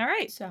 All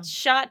right. So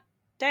shot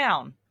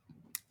down.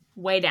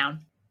 Way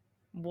down.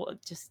 Well,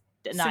 just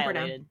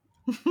annihilated.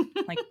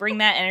 Like bring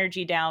that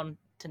energy down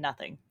to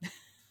nothing.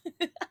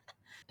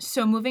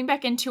 So moving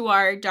back into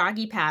our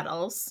doggy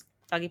paddles.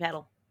 Doggy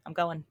paddle. I'm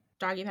going.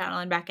 Doggy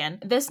paddling back in.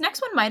 This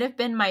next one might have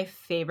been my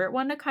favorite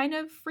one to kind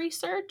of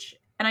research.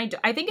 And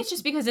I think it's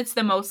just because it's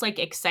the most like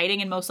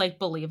exciting and most like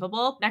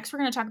believable. Next, we're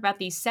going to talk about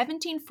the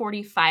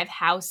 1745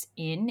 House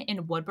Inn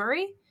in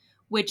Woodbury,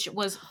 which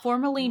was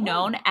formerly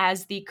known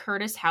as the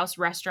Curtis House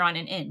Restaurant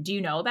and Inn. Do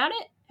you know about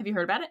it? Have you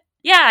heard about it?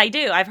 Yeah, I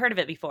do. I've heard of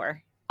it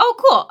before. Oh,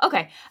 cool.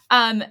 Okay.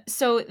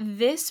 So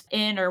this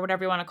inn, or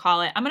whatever you want to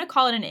call it, I'm going to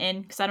call it an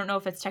inn because I don't know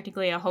if it's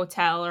technically a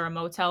hotel or a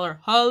motel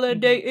or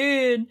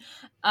Holiday Inn.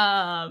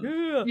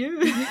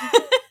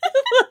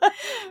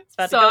 It's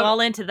about to go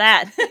all into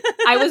that.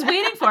 I was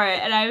waiting for it,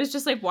 and I was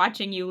just like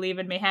watching you,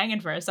 leaving me hanging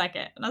for a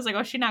second, and I was like,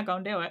 "Oh, she's not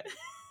gonna do it."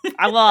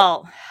 I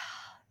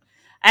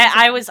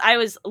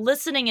was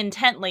listening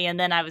intently, and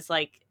then I was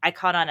like, I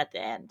caught on at the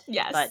end.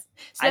 Yes, but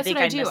so that's what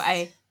I do.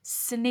 I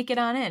sneak it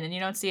on in, and you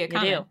don't see it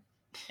coming. You do.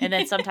 And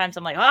then sometimes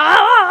I'm like,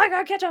 I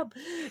gotta catch up.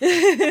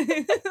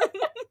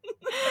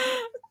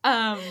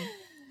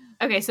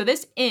 Okay, so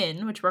this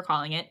inn, which we're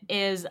calling it,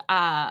 is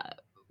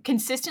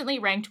consistently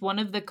ranked one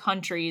of the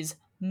country's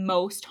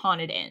most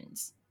haunted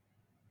inns.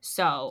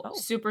 So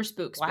super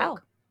spook. Wow.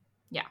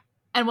 Yeah.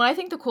 And what I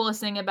think the coolest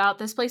thing about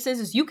this place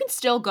is you can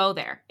still go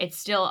there. It's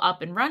still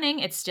up and running.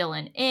 It's still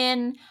an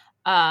inn.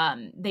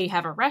 They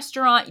have a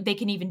restaurant. They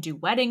can even do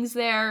weddings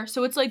there.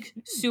 So it's like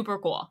super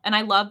cool. And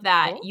I love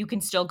that you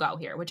can still go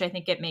here, which I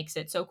think it makes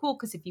it so cool.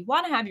 Because if you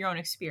want to have your own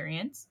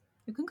experience,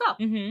 you can go.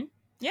 Mm-hmm.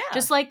 Yeah.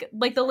 Just like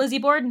the Lizzie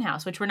Borden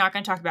house, which we're not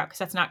going to talk about because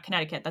that's not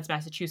Connecticut. That's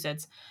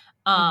Massachusetts.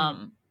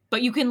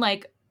 But you can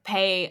like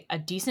pay a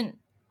decent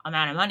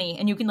amount of money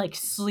and you can like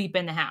sleep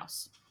in the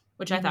house,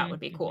 which I thought would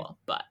be cool.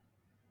 But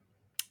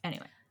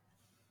anyway.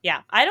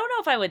 Yeah. I don't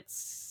know if I would.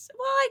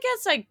 Well, I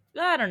guess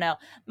I don't know.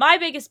 My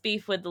biggest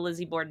beef with the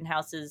Lizzie Borden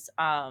house is,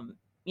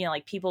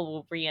 like people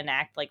will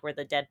reenact like where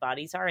the dead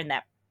bodies are, and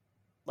that,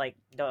 like,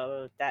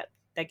 that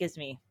gives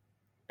me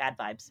bad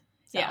vibes.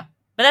 So. Yeah,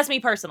 but that's me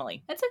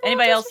personally. That's a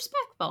little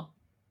disrespectful.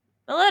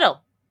 A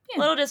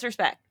little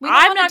disrespect.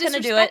 I'm not going to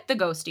do it. The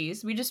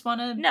ghosties. We just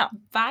want to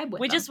vibe with them.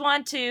 We just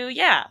want to,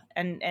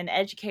 and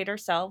educate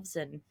ourselves,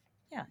 and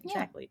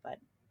exactly. But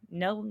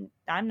no,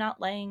 I'm not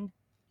laying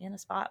in a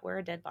spot where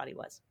a dead body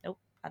was. Nope.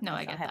 No, I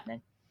That's not get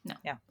happening. No.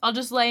 Yeah. I'll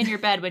just lay in your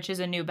bed, which is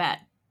a new bed.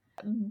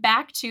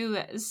 Back to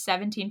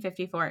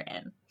 1754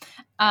 Inn.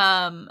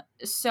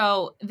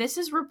 So this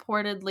is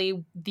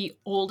reportedly the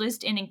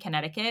oldest inn in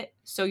Connecticut.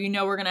 So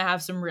we're going to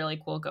have some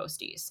really cool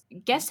ghosties.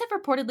 Guests have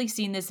reportedly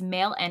seen this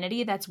male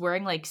entity that's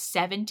wearing like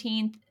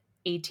 17th,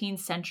 18th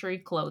century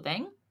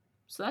clothing.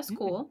 So that's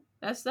cool.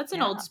 That's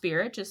an old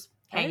spirit just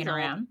hanging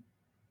around.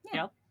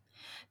 Yeah. Yep.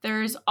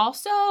 There's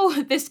also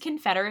this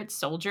Confederate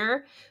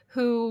soldier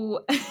who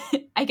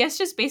I guess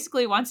just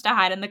basically wants to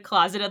hide in the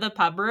closet of the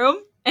pub room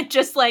and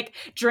just like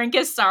drink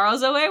his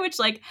sorrows away, which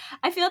like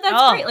I feel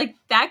that's great. Like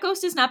that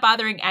ghost is not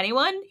bothering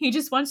anyone. He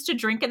just wants to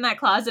drink in that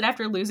closet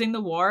after losing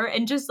the war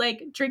and just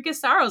like drink his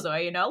sorrows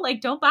away, like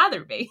don't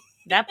bother me.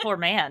 That poor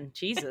man.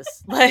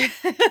 Jesus. Like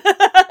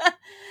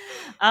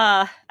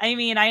I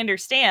mean, I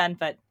understand,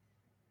 but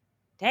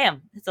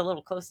damn, it's a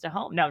little close to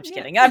home. No, I'm just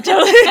kidding. I'm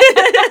totally.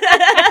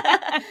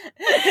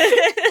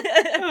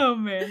 Oh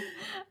man.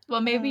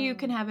 Well, maybe you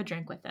can have a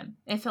drink with him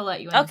if he'll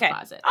let you in his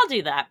closet. I'll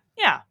do that.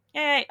 Yeah.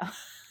 Yay.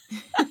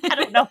 I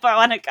don't know if I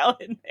want to go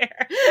in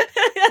there.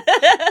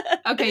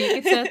 Okay,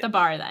 you can sit at the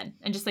bar then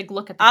and just like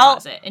look at the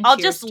closet. And I'll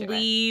just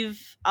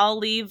leave. I'll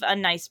leave a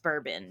nice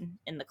bourbon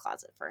in the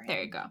closet for him.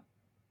 There you go.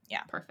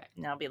 Yeah, perfect.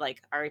 And I'll be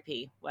like,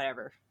 R.I.P.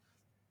 Whatever.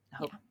 I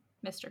hope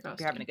Mr. Ghost,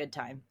 you're having a good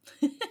time.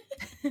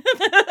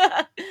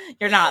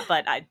 You're not,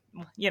 but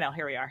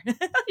here we are.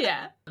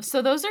 Yeah.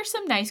 So those are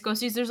some nice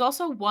ghosties. There's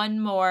also one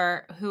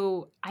more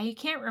who I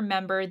can't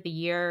remember the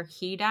year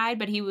he died,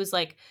 but he was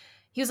like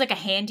a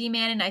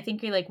handyman, and I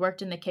think he like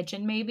worked in the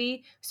kitchen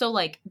maybe. So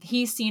like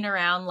he's seen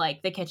around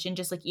like the kitchen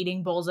just like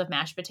eating bowls of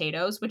mashed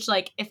potatoes, which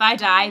like if I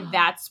die,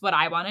 that's what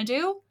I want to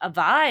do. A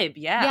vibe,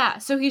 yeah. Yeah.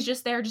 So he's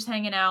just there just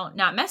hanging out,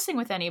 not messing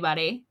with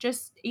anybody,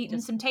 just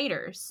eating some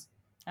taters.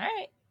 All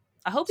right.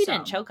 I hope he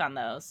didn't choke on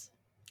those.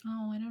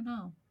 Oh, I don't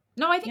know.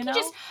 No, I think I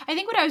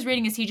think what I was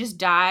reading is he just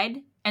died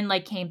and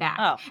like came back.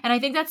 Oh. And I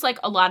think that's like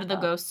a lot of the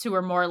ghosts who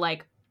are more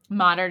like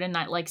modern in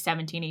that like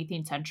 17th,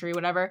 18th century,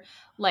 whatever,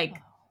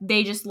 like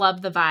they just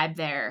love the vibe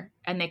there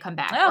and they come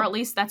back. Or at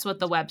least that's what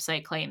the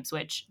website claims,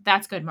 which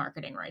that's good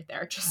marketing right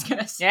there. Just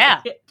gonna say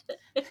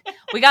it.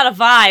 We got a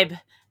vibe.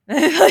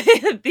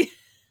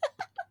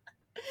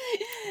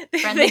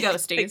 Friendly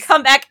ghosties. They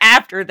come back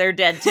after they're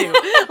dead too.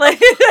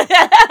 Like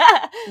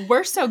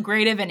we're so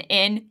great of an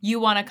inn, you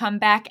want to come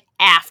back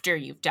after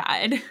you've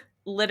died.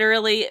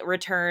 Literally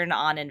return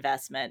on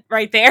investment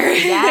right there.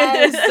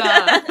 Yes.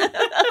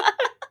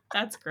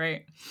 That's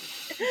great.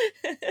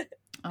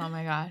 Oh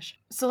my gosh.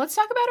 So let's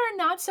talk about our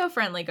not so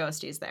friendly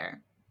ghosties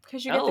there,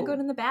 because you get the good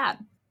and the bad.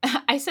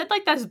 I said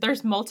like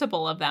there's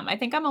multiple of them. I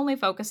think I'm only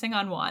focusing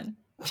on one.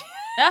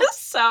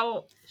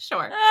 So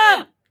sure.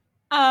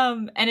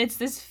 And it's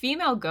this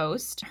female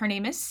ghost. Her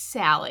name is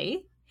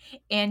Sally,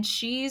 and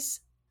she's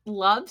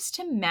loves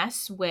to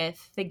mess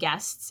with the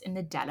guests in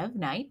the dead of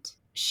night.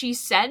 She's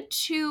said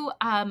to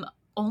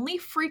only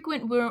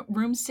frequent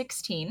room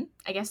 16.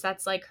 I guess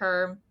that's like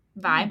her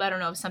vibe. I don't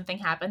know if something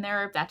happened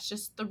there or if that's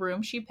just the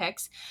room she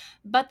picks.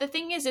 But the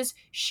thing is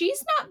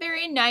she's not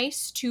very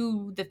nice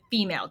to the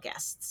female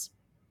guests.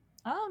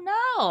 Oh,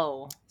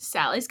 no.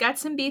 Sally's got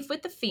some beef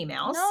with the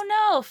females.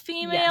 No.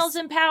 Females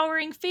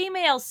empowering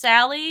females,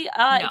 Sally.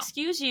 No.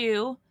 Excuse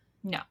you.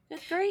 No. Good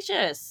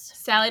gracious.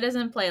 Sally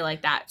doesn't play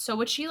like that. So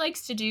what she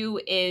likes to do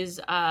is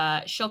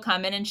she'll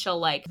come in and she'll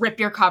like rip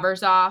your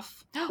covers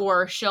off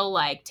or she'll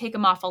like take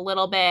them off a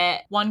little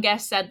bit. One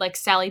guest said like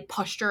Sally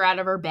pushed her out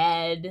of her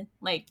bed.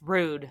 Like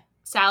rude.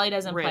 Sally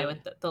doesn't play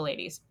with the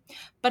ladies.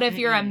 But if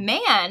you're a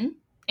man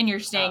and you're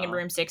staying in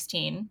room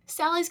 16,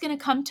 Sally's going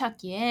to come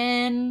tuck you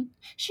in.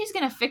 She's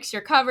going to fix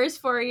your covers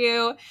for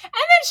you. And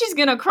then she's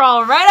going to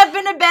crawl right up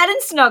into bed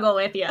and snuggle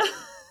with you.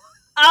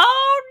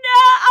 Oh,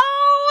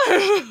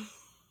 no.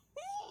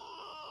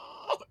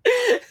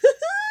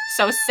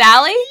 So,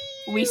 Sally,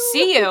 we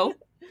see you.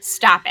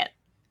 Stop it.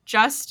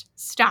 Just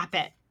stop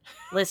it.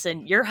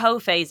 Listen, your hoe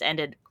phase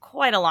ended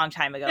quite a long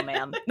time ago,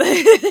 ma'am.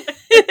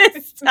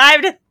 It's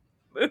time to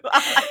move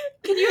on.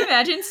 Can you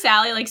imagine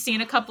Sally like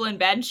seeing a couple in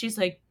bed and she's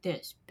like,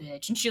 this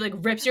bitch, and she like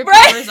rips your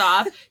covers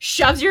off,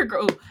 shoves your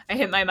I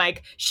hit my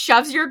mic,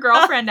 shoves your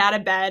girlfriend out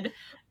of bed,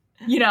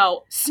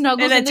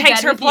 snuggles and then in the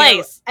takes bed her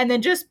place, and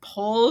then just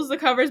pulls the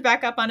covers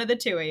back up onto the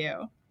two of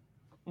you.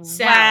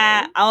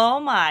 Sally. Oh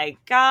my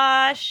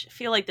gosh! I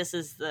feel like this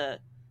is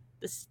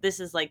this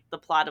is like the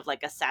plot of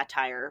like a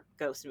satire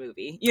ghost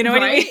movie. You know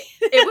what I mean?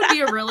 It would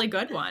be a really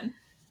good one.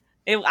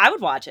 I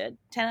would watch it.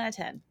 10 out of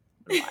 10.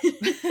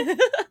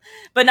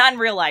 But not in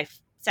real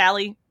life.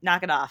 Sally,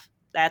 knock it off.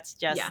 That's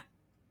just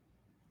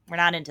we're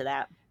not into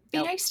that.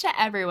 Be nice to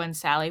everyone,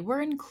 Sally.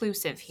 We're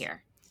inclusive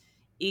here.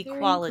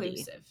 Equality.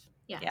 Inclusive.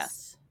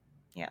 Yes.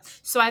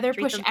 So either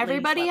push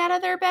everybody out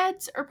of their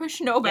beds or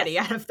push nobody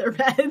out of their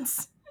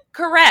beds.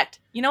 Correct.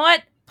 You know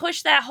what?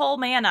 Push that whole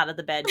man out of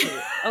the bed too.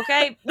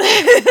 Okay?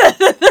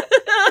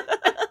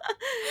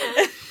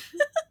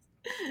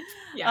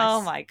 Yes.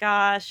 Oh my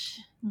gosh.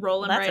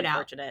 Rolling right out.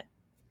 Unfortunate.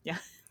 Yeah.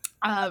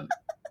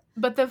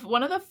 But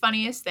one of the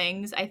funniest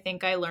things I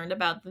think I learned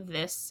about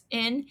this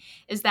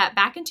is that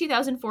back in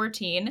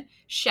 2014,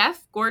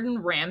 Chef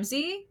Gordon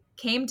Ramsay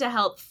came to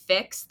help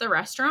fix the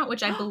restaurant,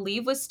 which I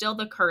believe was still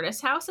the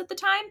Curtis house at the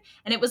time.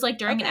 And it was like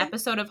during an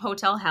episode of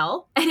Hotel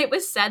Hell. And it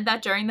was said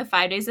that during the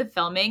 5 days of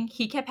filming,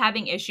 he kept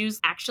having issues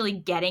actually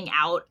getting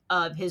out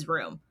of his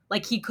room.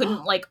 Like he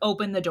couldn't like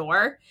open the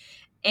door.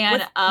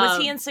 And was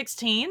he in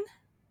 16?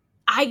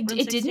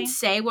 It didn't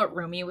say what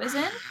room he was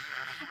in.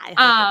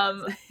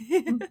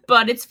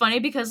 But it's funny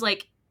because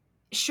like,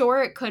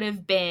 sure, it could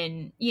have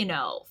been, you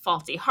know,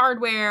 faulty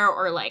hardware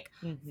or like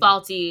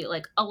faulty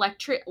like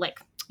electric, like,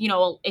 you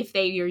know, if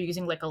you're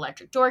using like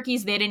electric door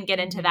keys, they didn't get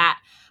into that.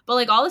 But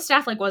like all the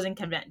staff like wasn't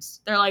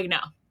convinced. They're like, no,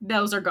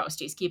 those are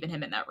ghosties keeping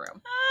him in that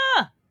room.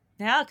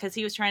 Yeah, because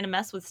he was trying to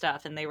mess with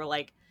stuff, and they were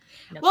like,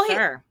 no, well,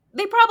 sir.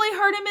 They probably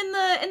heard him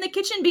in the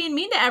kitchen being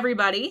mean to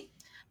everybody.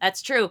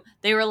 That's true.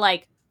 They were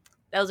like,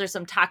 those are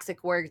some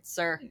toxic words,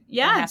 sir.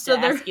 Yeah, so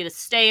they're ask you to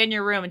stay in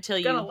your room until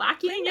you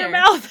lock you in your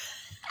mouth.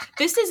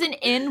 This is an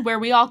inn where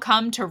we all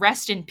come to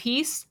rest in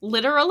peace,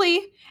 literally,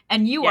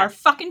 and you are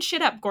fucking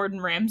shit up,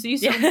 Gordon Ramsay,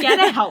 so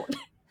get out.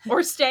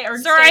 Or stay, or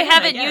sir, stay I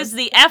haven't used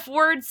the F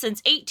word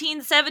since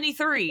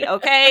 1873,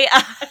 okay?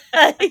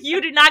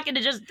 You do not get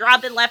to just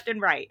drop it left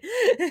and right.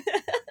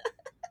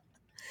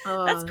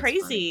 That's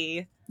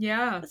crazy. Funny.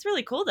 Yeah. That's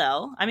really cool,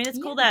 though. I mean,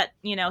 it's cool that,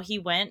 you know, he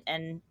went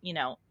and, you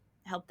know,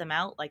 helped them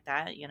out like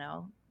that, you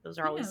know? Those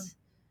are always...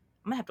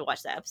 I'm going to have to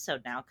watch that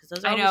episode now, because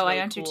those are always really cool. I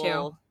want to,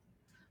 too.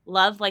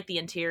 Love, like, the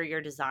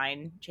interior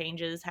design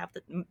changes half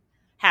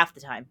the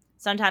time.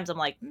 Sometimes I'm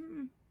like,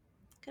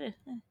 could have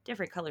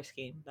different color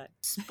scheme, but...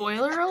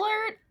 Spoiler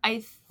alert,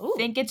 I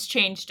think it's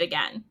changed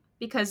again.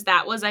 Because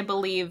that was, I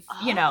believe,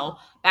 you know,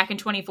 back in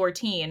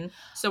 2014.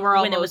 So we're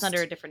almost... When it was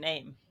under a different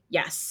name.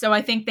 Yes. So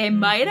I think they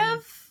might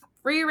have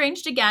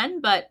rearranged again,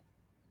 but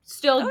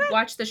still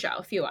watch the show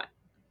if you want.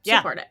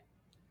 Support it.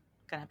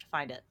 Gonna have to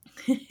find it.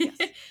 Yes.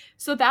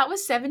 So that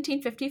was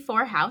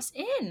 1754 House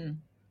Inn.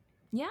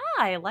 Yeah,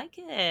 I like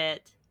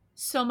it.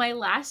 So my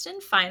last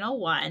and final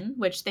one,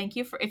 which thank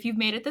you for, if you've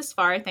made it this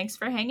far, thanks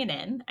for hanging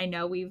in. I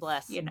know you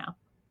know,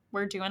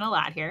 we're doing a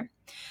lot here.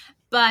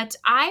 But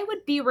I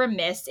would be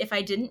remiss if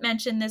I didn't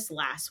mention this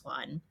last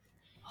one.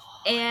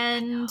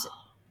 And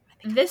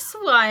this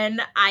one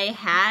I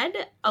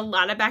had a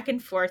lot of back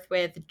and forth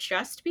with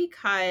just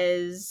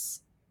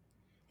because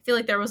I feel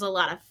like there was a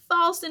lot of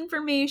false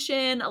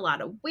information, a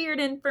lot of weird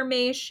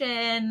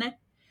information.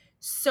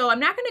 So I'm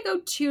not going to go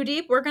too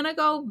deep. We're going to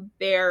go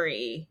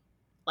very,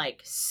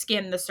 like,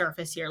 skim the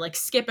surface here, like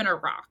skipping a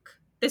rock.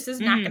 This is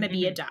not going to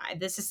be a dive.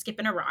 This is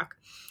skipping a rock.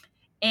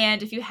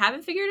 And if you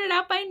haven't figured it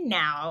out by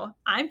now,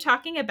 I'm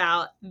talking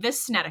about the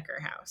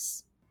Snedeker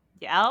House.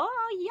 Yeah.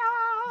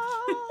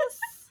 Oh, yes.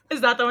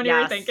 Is that the one you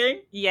were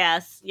thinking?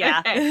 Yes. Yeah.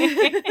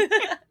 Okay.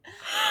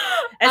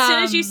 As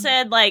soon as you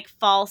said, like,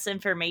 false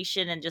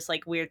information and just,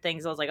 like, weird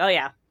things, I was like, oh,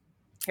 yeah.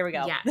 Here we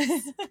go.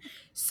 Yes.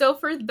 So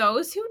for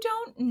those who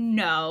don't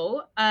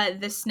know,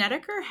 the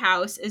Snedeker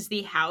House is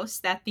the house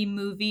that the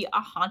movie A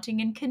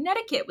Haunting in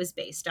Connecticut was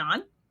based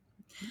on,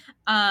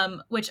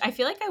 which I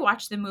feel like I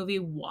watched the movie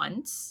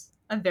once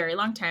a very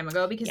long time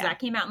ago because that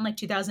came out in like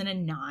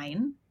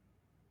 2009.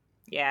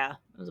 Yeah.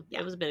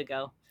 It was a bit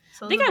ago.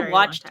 So I think I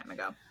watched long time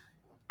ago.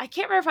 I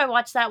can't remember if I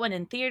watched that one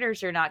in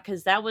theaters or not,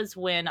 because that was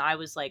when I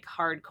was like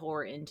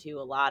hardcore into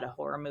a lot of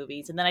horror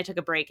movies, and then I took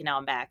a break and now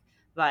I'm back.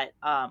 But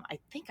I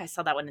think I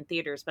saw that one in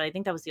theaters, but I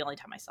think that was the only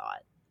time I saw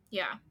it.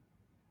 Yeah.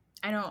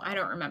 I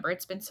don't remember.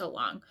 It's been so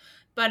long.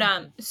 But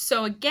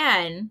so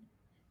again,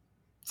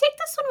 take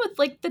this one with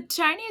like the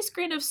tiniest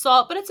grain of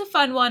salt, but it's a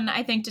fun one,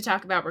 I think, to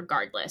talk about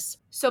regardless.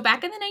 So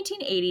back in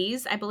the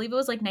 1980s, I believe it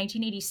was like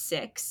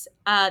 1986,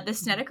 the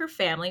Snedeker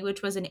family,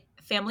 which was a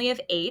family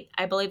of 8,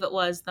 I believe it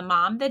was the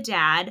mom, the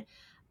dad,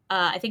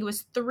 I think it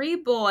was 3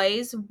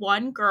 boys,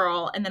 1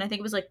 girl, and then I think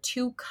it was like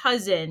 2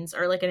 cousins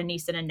or like a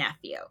niece and a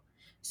nephew.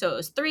 So it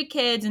was 3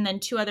 kids and then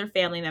 2 other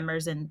family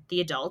members and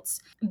the adults.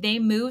 They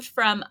moved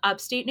from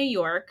upstate New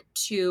York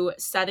to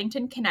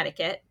Southington,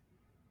 Connecticut,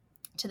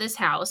 to this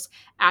house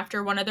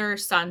after one of their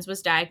sons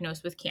was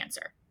diagnosed with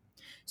cancer.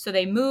 So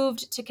they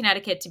moved to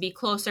Connecticut to be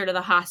closer to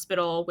the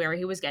hospital where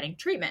he was getting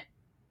treatment.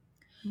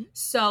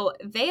 So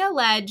they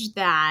allege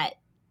that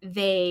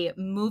they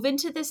move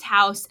into this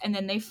house and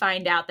then they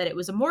find out that it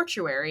was a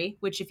mortuary,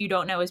 which if you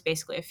don't know is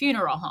basically a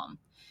funeral home.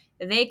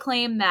 They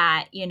claim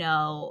that, you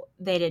know,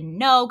 they didn't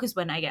know because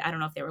when I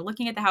don't know if they were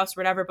looking at the house or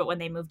whatever, but when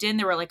they moved in,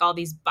 there were like all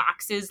these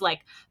boxes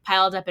like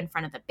piled up in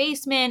front of the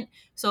basement.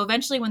 So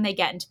eventually when they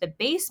get into the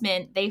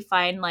basement, they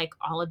find like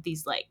all of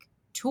these like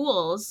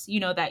tools, you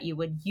know, that you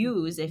would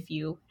use if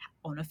you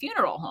own a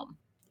funeral home.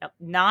 Yep.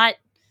 Not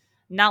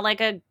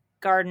like a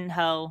garden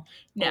hoe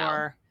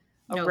or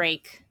a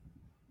rake.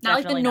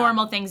 Not like the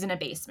normal things in a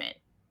basement.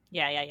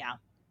 Yeah.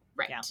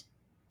 Right. Yeah.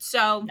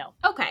 So,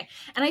 okay.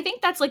 And I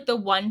think that's like the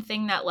one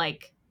thing that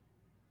like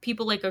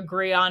people like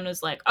agree on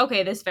was like,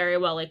 okay, this very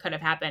well like could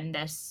have happened.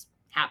 This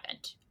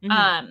happened.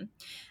 And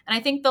I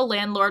think the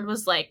landlord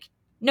was like,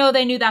 no,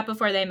 they knew that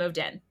before they moved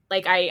in.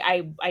 Like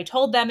I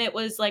told them it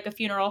was like a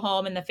funeral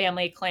home, and the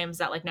family claims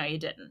that like, no, you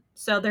didn't.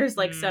 So there's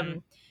like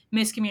some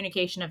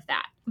miscommunication of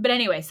that. But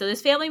anyway, so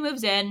this family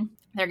moves in,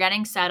 they're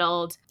getting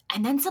settled,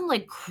 and then some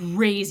like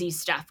crazy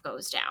stuff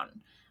goes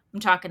down. I'm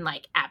talking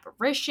like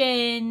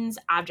apparitions,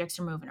 objects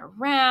are moving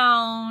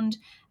around.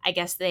 I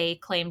guess they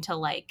claim to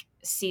like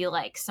see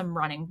like some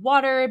running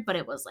water, but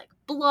it was like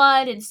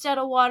blood instead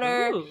of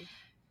water. Ooh.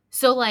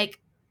 So like,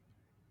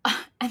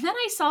 and then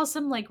I saw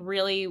some like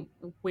really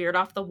weird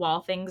off the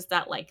wall things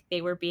that like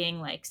they were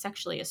being like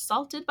sexually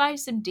assaulted by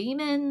some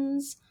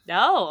demons.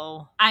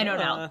 No. I don't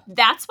know.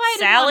 That's why I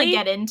didn't want to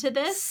get into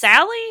this.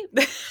 Sally?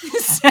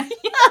 Sally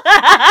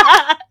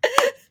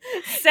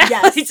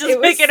yes, just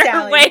making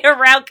her way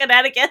around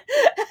Connecticut.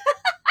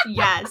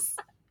 Yes.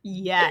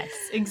 Yes,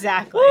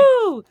 exactly.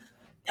 Woo!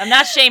 I'm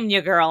not shaming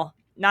you, girl.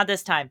 Not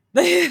this time.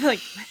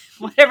 Like,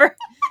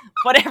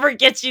 whatever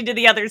gets you to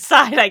the other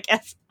side, I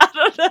guess. I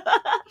don't know.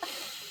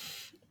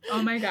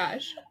 Oh my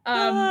gosh.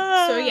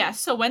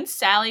 So when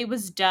Sally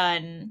was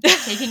done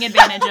taking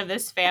advantage of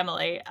this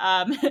family,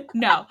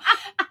 no.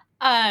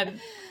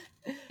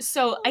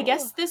 So I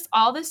guess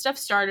all this stuff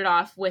started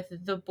off with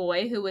the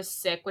boy who was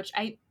sick, which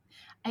I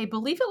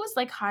believe it was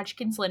like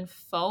Hodgkin's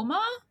lymphoma,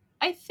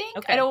 I think.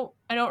 Okay.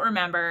 I don't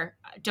remember.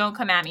 Don't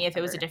come at me if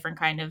it was a different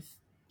kind of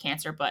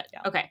cancer, but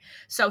yeah. Okay.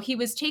 So he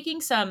was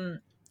taking some,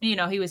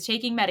 he was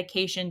taking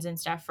medications and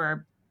stuff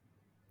for,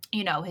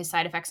 his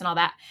side effects and all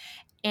that.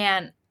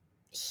 And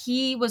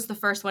he was the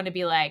first one to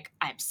be like,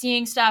 I'm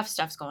seeing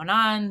stuff's going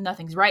on,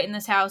 nothing's right in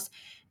this house.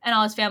 And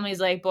all his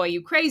family's like, boy,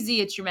 you crazy,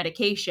 it's your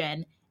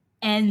medication.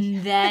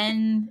 And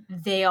then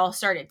they all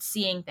started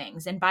seeing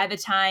things. And by the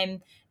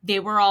time they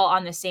were all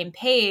on the same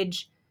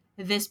page,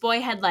 this boy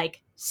had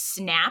like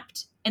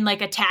snapped and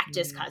like attacked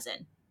his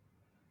cousin.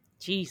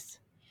 Jeez.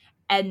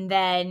 And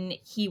then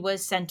he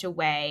was sent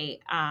away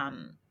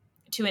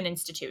to an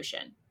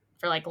institution,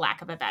 for like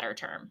lack of a better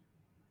term.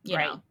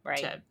 Right.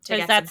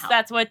 Because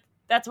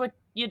that's what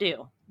you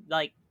do.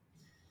 Like,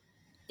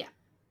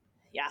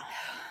 yeah,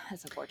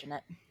 that's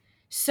unfortunate.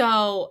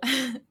 So,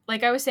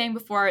 like I was saying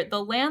before,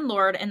 the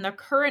landlord and the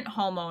current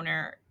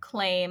homeowner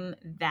claim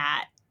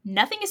that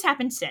nothing has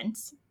happened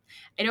since.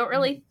 I don't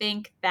really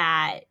think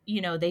that,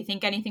 they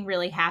think anything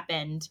really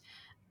happened.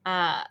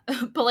 But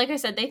like I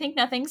said, they think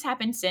nothing's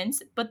happened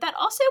since. But that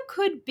also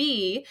could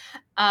be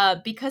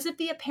because of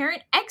the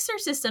apparent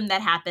exorcism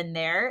that happened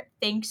there,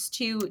 thanks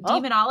to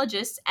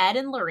demonologists Ed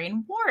and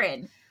Lorraine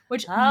Warren,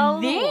 which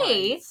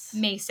may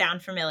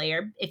sound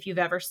familiar if you've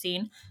ever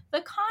seen The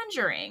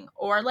Conjuring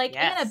or like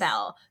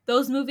Annabelle.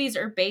 Those movies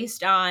are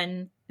based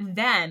on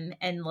them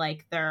and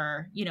like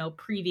their,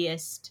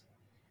 previous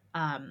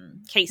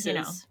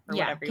cases or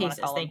whatever you want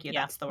to call them. Thank you.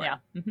 That's the word. Yeah.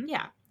 Mm-hmm.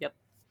 Yeah. Yep.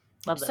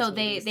 Love those so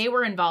movies. they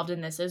were involved in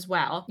this as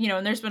well,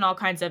 and there's been all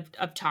kinds of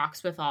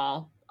talks with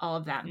all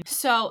of them.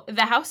 So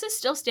the house is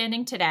still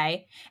standing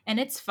today, and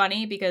it's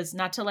funny because,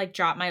 not to like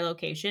drop my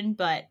location,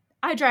 but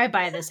I drive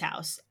by this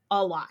house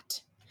a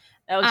lot.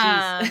 Oh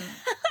jeez.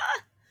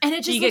 And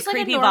it just looks like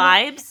creepy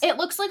vibes. It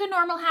looks like a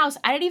normal house.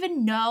 I didn't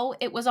even know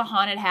it was a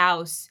haunted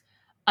house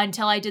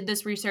until I did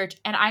this research,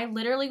 and I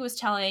literally was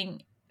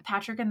telling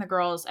Patrick and the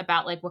girls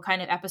about like what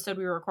kind of episode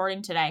we were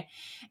recording today.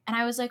 And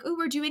I was like, oh,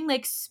 we're doing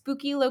like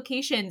spooky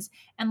locations.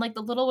 And like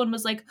the little one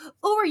was like,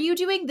 oh, are you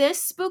doing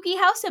this spooky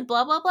house and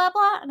blah, blah, blah,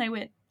 blah. And I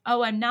went,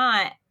 oh, I'm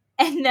not.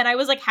 And then I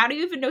was like, how do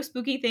you even know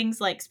spooky things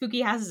like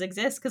spooky houses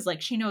exist? Because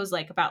like she knows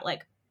like about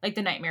like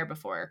the Nightmare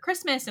Before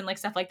Christmas and like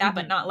stuff like that,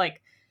 but not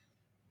like,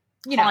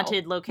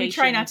 haunted locations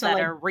we try not to, that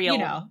like, are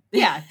real.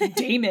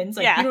 Demons.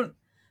 Like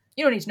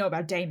you don't need to know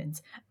about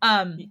daemons.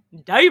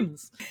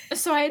 Daemons.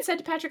 So I had said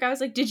to Patrick, I was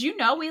like, did you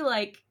know we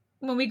like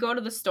when we go to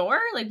the store,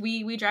 like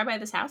we drive by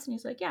this house? And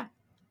he's like, yeah.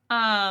 So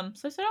I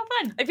said, oh,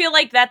 fun. I feel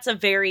like that's a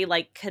very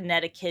like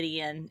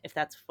Connecticutian, if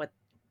that's what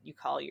you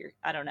call your,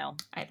 I don't know.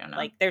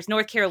 Like there's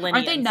North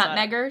Carolinians. Aren't they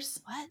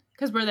nutmeggers? What?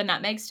 Because we're the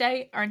nutmeg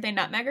state. Aren't they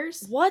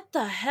nutmeggers? What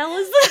the hell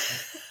is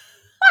this?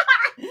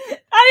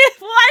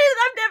 I've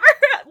never.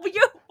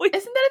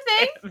 Isn't that a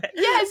thing?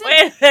 Yeah.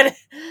 Wait a minute.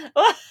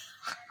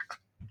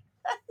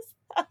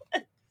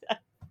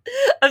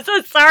 I'm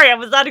so sorry. I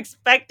was not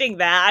expecting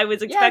that. I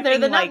was expecting they're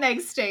the nutmeg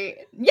state.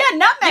 Yeah,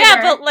 nutmegger.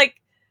 Yeah,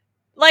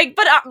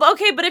 but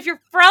okay, but if you're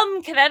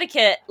from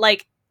Connecticut,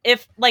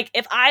 if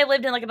I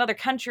lived in like another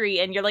country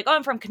and you're like, oh,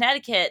 I'm from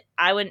Connecticut,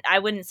 I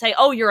wouldn't say,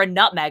 oh, you're a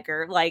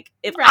nutmegger. Like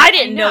if I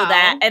didn't know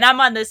that and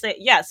I'm on this,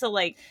 so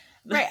like,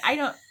 right.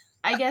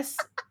 I guess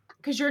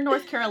because you're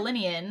North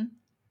Carolinian.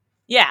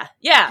 Yeah.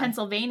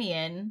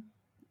 Pennsylvanian,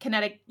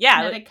 Connecticut.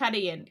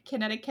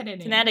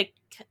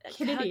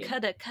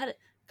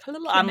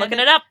 I'm looking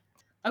it up.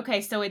 Okay,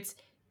 so it's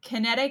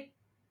Connecticut.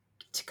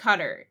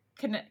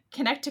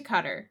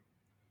 Connecticutter.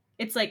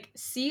 It's like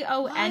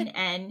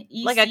CONNECT.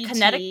 Like a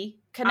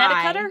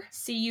Connecticutter?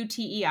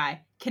 CUTEI.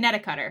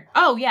 Connecticutter.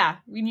 Oh yeah,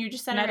 you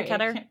just said it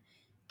right.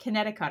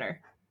 Connecticutter.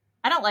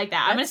 I don't like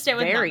that. I'm gonna stay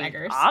with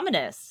nutmeggers.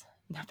 Ominous.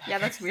 Yeah,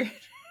 that's weird.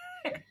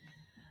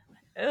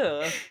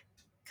 Ew.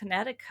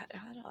 Connecticut.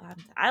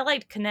 I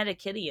liked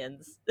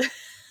Connecticutians.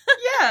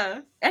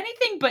 Yeah.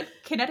 Anything but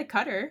kinetic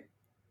cutter.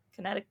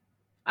 Kinetic.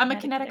 I'm a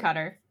kinetic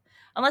cutter.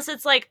 Unless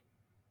it's like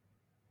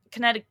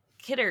kinetic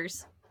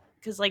kitters.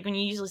 Because like when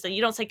you usually say,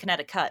 you don't say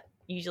kinetic cut.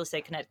 You usually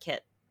say kinetic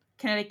kit.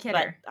 Kinetic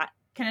kitter. But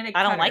kinetic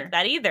I don't cutter. like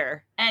that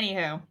either.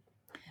 Anywho.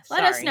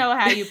 Let us know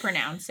how you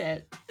pronounce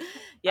it.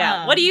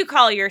 Yeah. What do you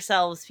call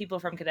yourselves, people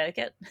from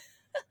Connecticut?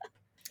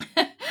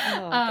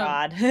 Oh,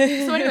 God.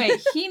 So anyway,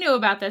 he knew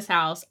about this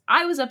house.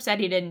 I was upset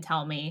he didn't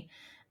tell me.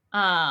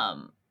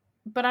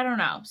 But I don't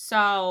know.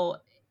 So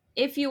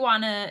if you're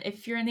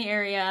in the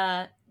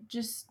area,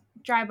 just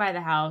drive by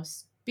the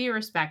house. Be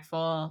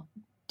respectful.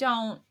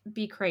 Don't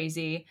be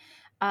crazy.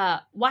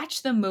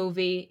 Watch the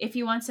movie. If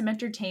you want some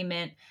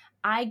entertainment,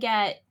 I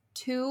get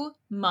 2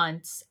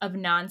 months of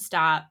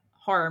nonstop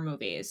horror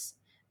movies.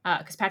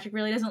 Because Patrick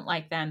really doesn't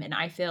like them, and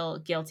I feel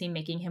guilty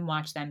making him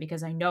watch them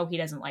because I know he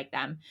doesn't like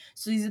them.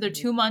 So these are the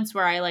 2 months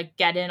where I like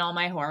get in all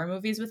my horror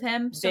movies with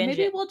him. So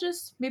maybe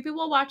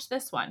we'll watch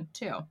this one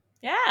too.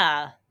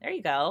 Yeah, there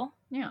you go.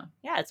 Yeah,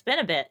 it's been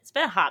a bit. It's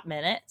been a hot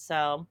minute.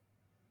 So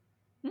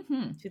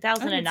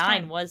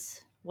 2009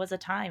 was a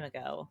time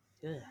ago.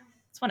 Ugh.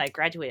 That's when I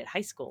graduated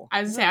high school.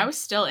 I was gonna say I was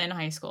still in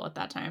high school at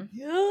that time.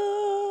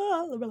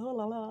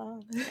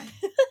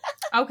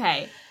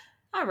 Okay.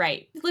 All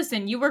right.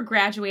 Listen, you were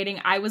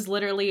graduating. I was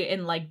literally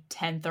in like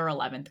 10th or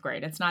 11th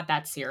grade. It's not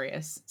that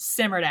serious.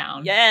 Simmer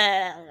down.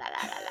 Yeah.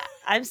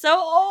 I'm so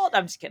old.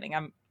 I'm just kidding.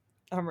 I'm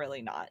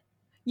really not.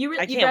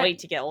 I can't wait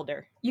to get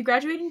older. You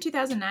graduated in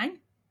 2009?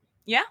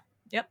 Yeah.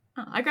 Yep.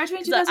 Oh, I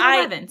graduated in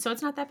 2011, so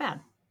it's not that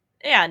bad.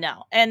 Yeah,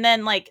 no. And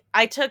then like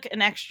I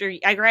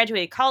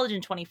graduated college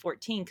in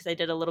 2014 because I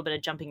did a little bit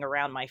of jumping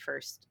around my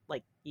first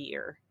like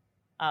year.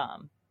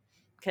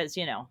 Because,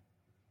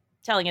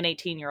 telling an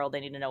 18-year-old they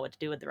need to know what to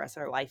do with the rest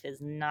of their life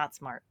is not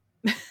smart.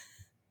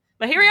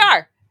 But here we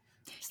are.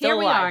 Still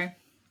alive. Here we are.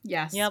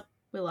 Yes. Yep.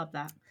 We love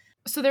that.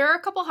 So there are a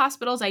couple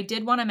hospitals I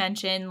did want to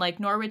mention, like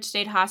Norwich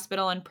State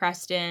Hospital in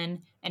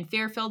Preston and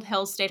Fairfield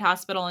Hills State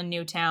Hospital in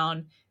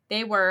Newtown.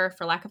 They were,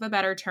 for lack of a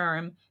better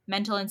term,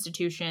 mental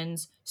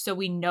institutions. So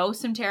we know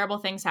some terrible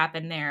things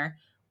happen there,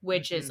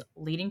 which is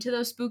leading to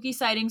those spooky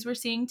sightings we're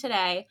seeing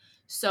today.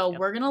 So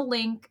we're going to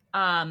link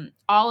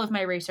all of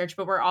my research,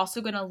 but we're also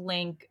going to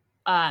link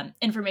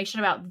information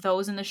about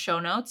those in the show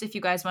notes if you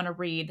guys want to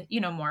read,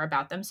 more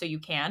about them, so you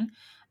can.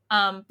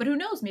 But who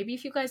knows? Maybe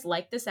if you guys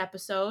like this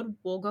episode,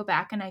 we'll go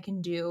back and I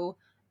can do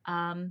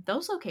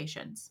those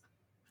locations.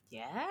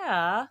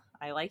 Yeah,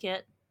 I like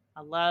it.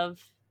 I love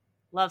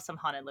some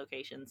haunted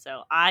locations.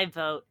 So I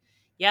vote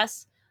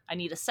yes. I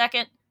need a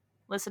second.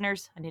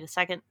 Listeners, I need a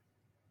second.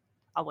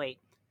 I'll wait.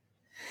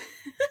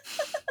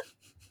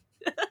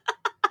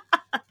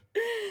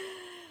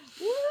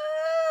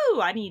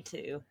 Woo! I need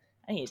to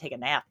take a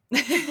nap.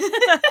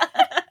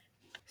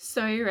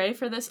 So are you ready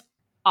for this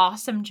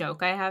awesome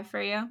joke I have for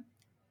you?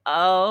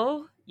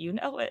 Oh, you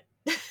know it.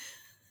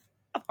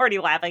 I'm already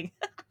laughing.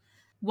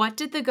 What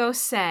did the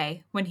ghost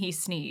say when he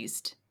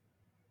sneezed?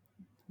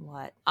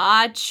 What?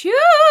 Achoo!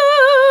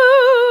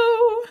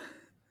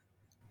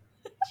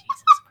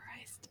 Jesus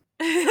Christ.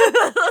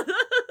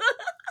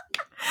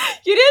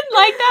 You didn't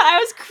like that? I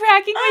was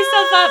cracking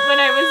myself up when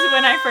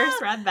I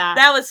first read that.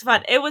 That was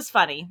fun. It was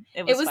funny.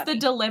 It was the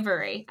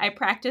delivery. I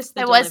practiced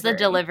the delivery. It was the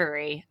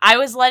delivery. I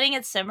was letting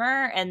it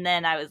simmer, and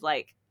then I was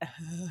like,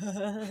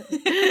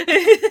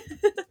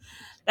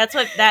 that's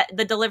what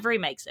the delivery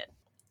makes it.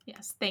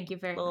 Yes. Thank you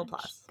very much. Little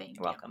applause.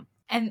 You're welcome.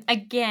 And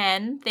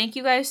again, thank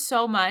you guys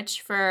so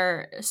much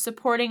for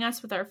supporting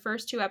us with our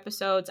first 2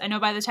 episodes. I know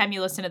by the time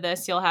you listen to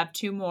this, you'll have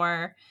 2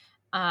 more.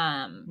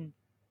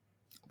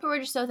 But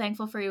we're just so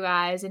thankful for you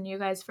guys and you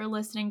guys for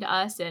listening to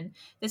us. And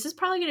this is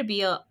probably going to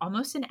be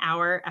almost an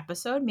hour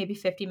episode, maybe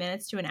 50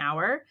 minutes to an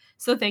hour.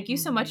 So thank you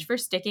so much for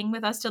sticking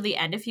with us till the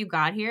end. If you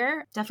got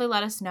here, definitely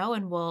let us know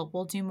and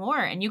we'll do more.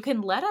 And you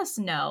can let us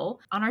know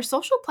on our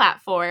social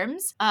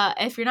platforms.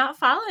 If you're not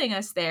following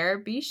us there,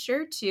 be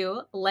sure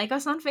to like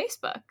us on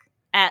Facebook.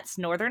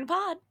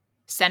 @SnorthernPod.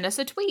 Send us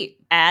a tweet.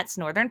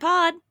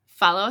 @SnorthernPod.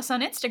 Follow us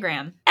on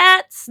Instagram.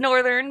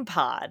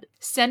 @SnorthernPod.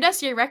 Send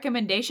us your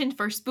recommendation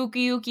for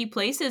spooky ooky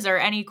places or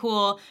any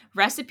cool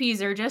recipes,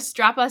 or just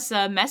drop us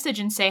a message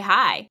and say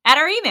hi at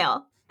our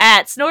email.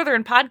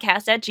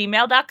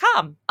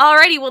 @SnorthernPodcast@gmail.com.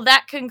 Alrighty, well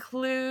that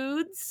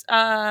concludes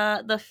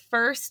the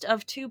first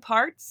of 2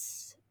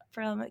 parts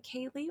from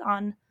Kaylee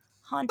on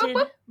haunted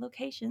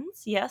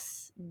locations.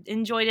 Yes,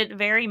 enjoyed it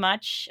very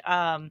much.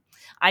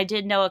 I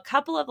did know a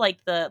couple of I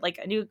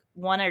knew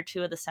 1 or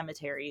 2 of the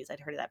cemeteries. I'd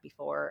heard of that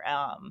before.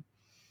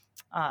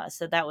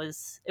 So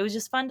it was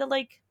just fun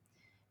to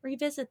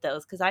revisit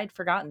those because I had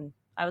forgotten.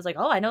 I was like,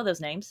 oh, I know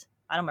those names.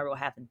 I don't remember what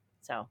happened.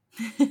 So,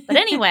 but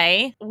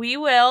anyway, we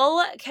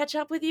will catch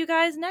up with you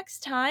guys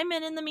next time.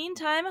 And in the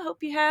meantime, I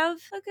hope you have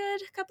a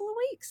good couple of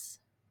weeks.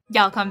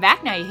 Y'all come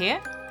back now, you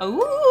hear?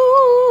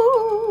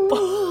 Ooh.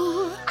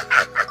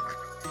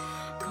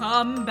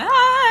 Come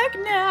back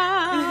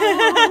now.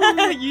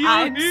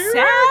 I'm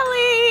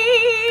Sally.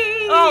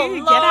 Oh,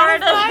 Lord. Get out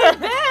of my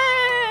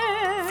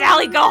bed.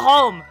 Sally, go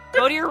home.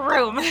 Go to your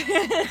room.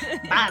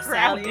 Bye,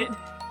 Sally.